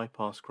artery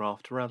bypass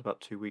graft around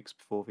about 2 weeks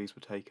before these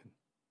were taken.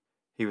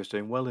 He was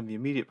doing well in the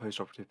immediate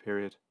postoperative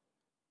period,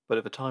 but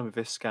at the time of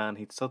this scan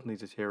he'd suddenly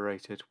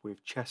deteriorated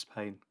with chest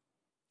pain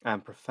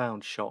and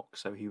profound shock,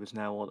 so he was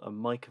now on a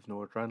mic of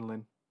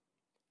noradrenaline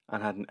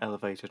and had an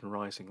elevated and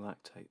rising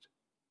lactate.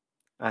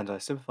 And I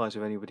sympathise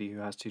with anybody who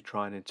has to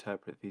try and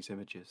interpret these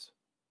images.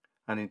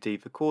 And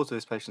indeed, the cause of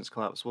this patient's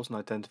collapse wasn't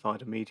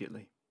identified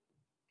immediately,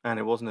 and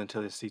it wasn't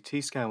until his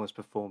CT scan was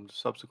performed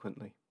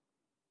subsequently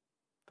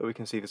that we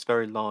can see this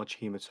very large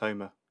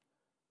hematoma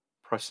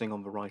pressing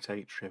on the right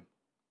atrium,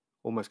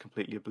 almost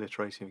completely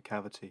obliterating the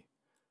cavity.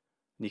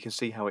 And you can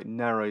see how it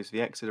narrows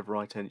the exit of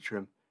right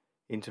atrium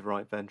into the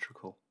right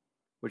ventricle,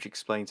 which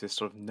explains this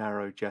sort of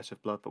narrow jet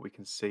of blood that we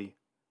can see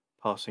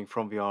passing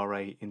from the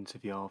RA into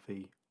the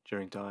RV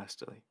during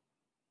diastole.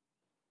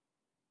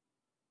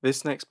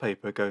 This next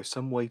paper goes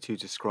some way to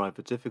describe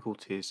the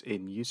difficulties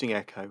in using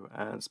echo,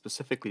 and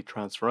specifically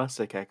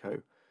transthoracic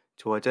echo,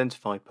 to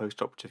identify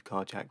postoperative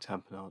cardiac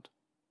tamponade.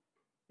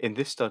 In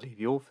this study,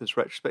 the authors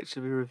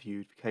retrospectively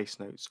reviewed the case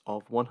notes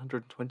of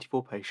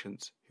 124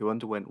 patients who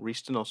underwent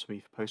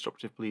restenotomy for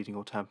postoperative bleeding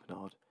or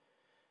tamponade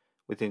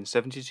within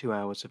 72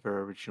 hours of their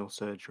original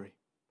surgery,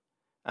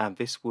 and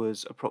this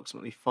was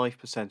approximately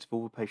 5% of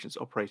all the patients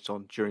operated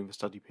on during the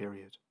study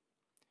period.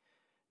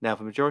 Now,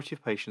 the majority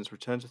of patients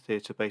returned to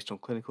theatre based on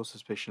clinical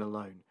suspicion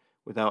alone,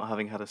 without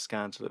having had a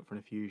scan to look for an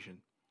effusion.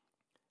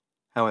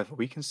 However,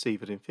 we can see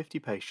that in 50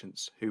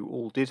 patients who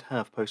all did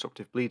have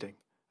postoperative bleeding,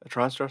 a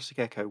transthoracic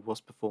echo was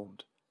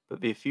performed,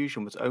 but the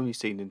effusion was only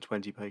seen in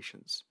 20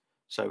 patients.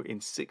 So, in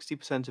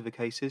 60% of the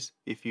cases,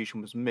 the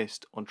effusion was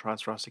missed on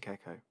transthoracic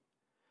echo.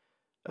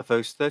 Of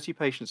those 30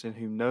 patients in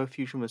whom no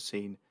effusion was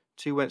seen,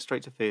 2 went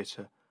straight to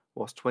theatre,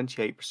 whilst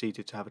 28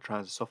 proceeded to have a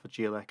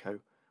transesophageal echo,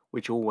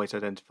 which always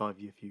identified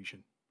the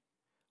effusion.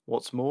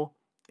 What's more,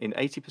 in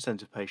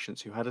 80% of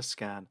patients who had a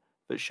scan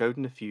that showed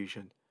an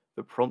effusion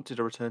that prompted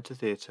a return to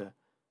theatre,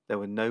 there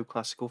were no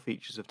classical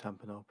features of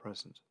tamponade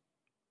present.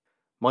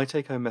 My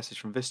take-home message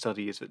from this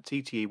study is that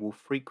TTE will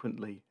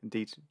frequently,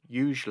 indeed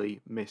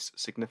usually, miss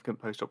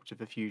significant postoperative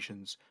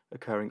effusions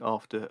occurring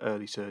after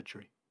early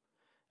surgery,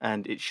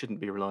 and it shouldn't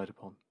be relied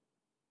upon.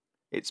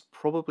 It's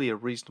probably a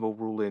reasonable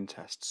rule-in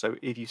test, so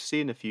if you see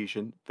an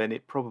effusion, then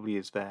it probably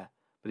is there,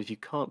 but if you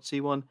can't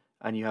see one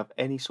and you have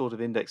any sort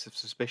of index of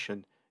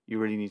suspicion, you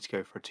really need to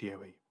go for a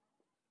TOE.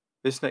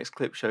 This next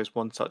clip shows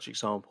one such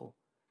example.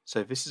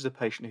 So this is a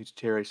patient who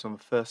deteriorated on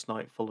the first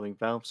night following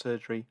valve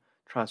surgery.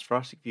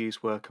 Transthoracic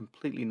views were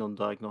completely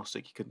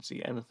non-diagnostic, you couldn't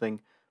see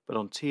anything, but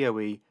on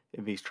TOE,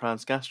 in these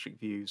transgastric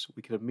views,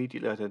 we could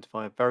immediately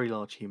identify a very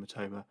large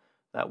hematoma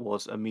that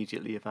was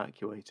immediately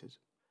evacuated.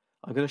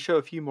 I'm going to show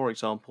a few more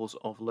examples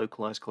of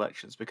localized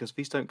collections because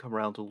these don't come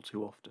around all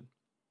too often.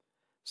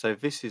 So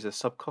this is a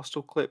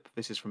subcostal clip.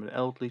 This is from an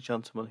elderly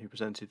gentleman who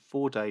presented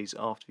 4 days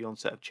after the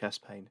onset of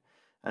chest pain,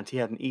 and he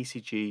had an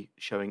ECG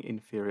showing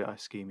inferior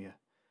ischemia.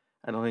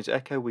 And on his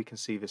echo we can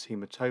see this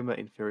hematoma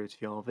inferior to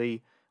the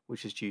RV,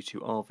 which is due to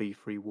RV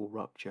free wall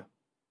rupture.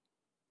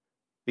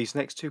 These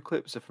next 2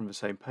 clips are from the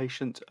same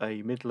patient,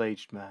 a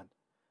middle-aged man.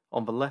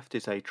 On the left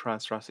is a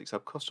transthoracic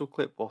subcostal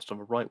clip, whilst on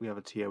the right we have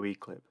a TOE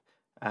clip,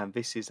 and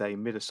this is a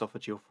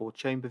mid-esophageal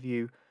 4-chamber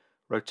view,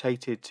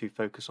 rotated to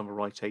focus on the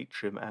right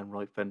atrium and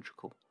right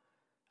ventricle.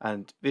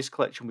 And this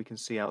collection we can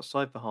see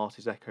outside the heart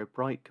is echo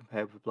bright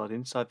compared with blood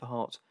inside the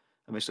heart,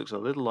 and this looks a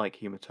little like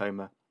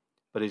hematoma,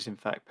 but is in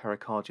fact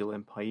pericardial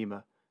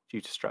empyema due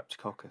to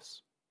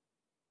streptococcus.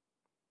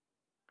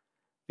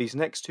 These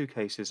next 2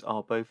 cases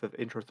are both of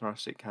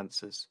intrathoracic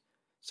cancers.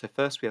 So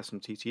first we have some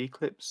TTE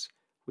clips.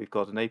 We've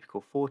got an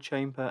apical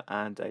 4-chamber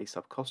and a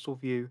subcostal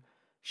view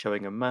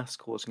showing a mass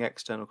causing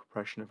external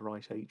compression of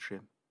right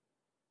atrium.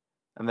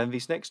 And then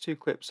these next 2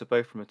 clips are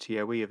both from a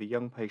TOE of a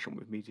young patient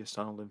with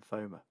mediastinal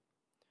lymphoma.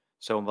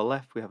 So on the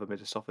left we have a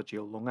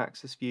mid-esophageal long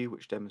axis view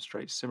which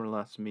demonstrates similar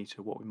anatomy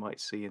to what we might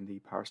see in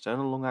the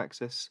parasternal long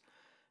axis,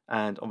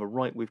 and on the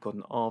right we've got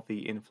an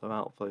RV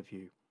inflow-outflow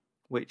view,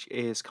 which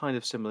is kind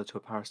of similar to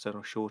a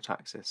parasternal short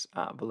axis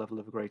at the level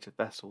of the greater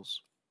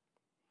vessels.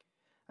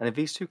 And in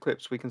these 2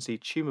 clips we can see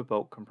tumour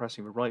bulk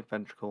compressing the right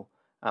ventricle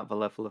at the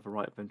level of the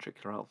right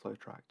ventricular outflow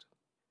tract.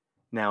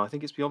 Now, I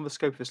think it's beyond the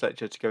scope of this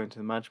lecture to go into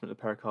the management of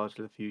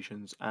pericardial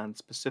effusions and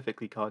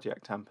specifically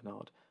cardiac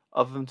tamponade,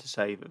 other than to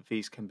say that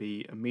these can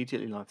be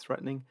immediately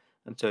life-threatening,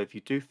 and so if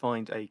you do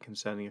find a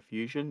concerning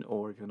effusion,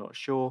 or if you're not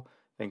sure,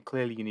 then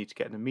clearly you need to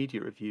get an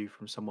immediate review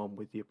from someone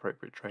with the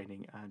appropriate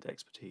training and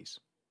expertise.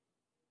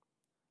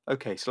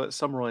 Okay, so let's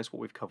summarise what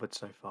we've covered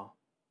so far.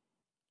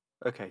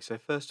 Okay, so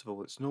first of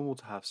all, it's normal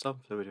to have some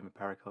fluid in the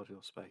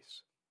pericardial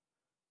space,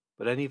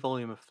 but any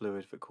volume of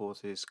fluid that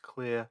causes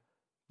clear,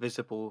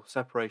 visible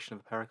separation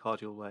of the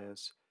pericardial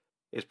layers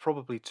is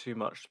probably too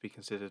much to be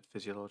considered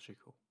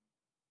physiological.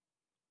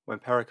 When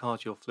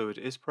pericardial fluid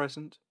is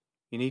present,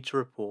 you need to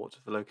report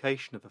the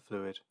location of the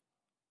fluid,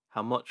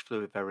 how much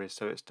fluid there is,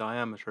 so its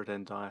diameter at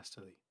end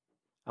diastole,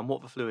 and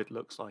what the fluid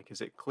looks like. Is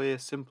it clear,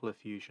 simple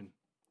effusion?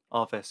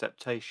 Are there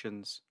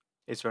septations?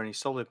 Is there any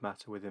solid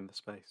matter within the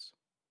space?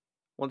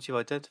 Once you've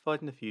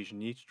identified an effusion,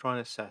 you need to try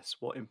and assess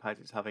what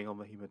impact it's having on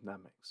the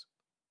haemodynamics.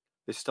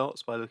 This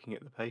starts by looking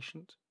at the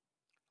patient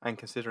and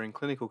considering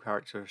clinical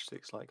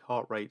characteristics like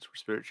heart rate,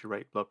 respiratory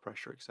rate, blood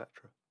pressure, etc.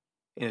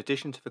 In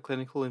addition to the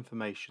clinical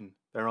information,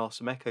 there are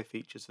some echo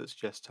features that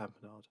suggest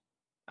tamponade,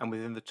 and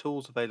within the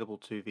tools available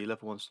to the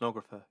level 1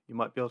 sonographer, you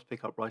might be able to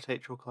pick up right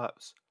atrial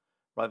collapse,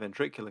 right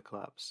ventricular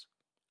collapse,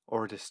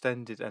 or a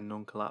distended and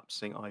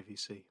non-collapsing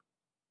IVC.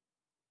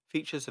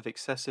 Features of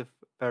excessive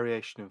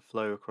variation in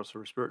flow across a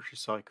respiratory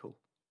cycle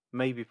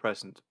may be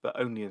present, but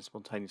only in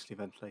spontaneously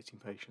ventilating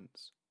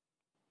patients.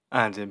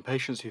 And in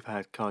patients who've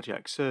had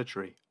cardiac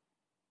surgery,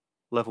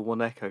 level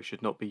 1 echo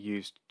should not be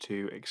used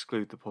to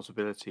exclude the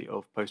possibility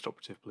of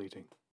postoperative bleeding.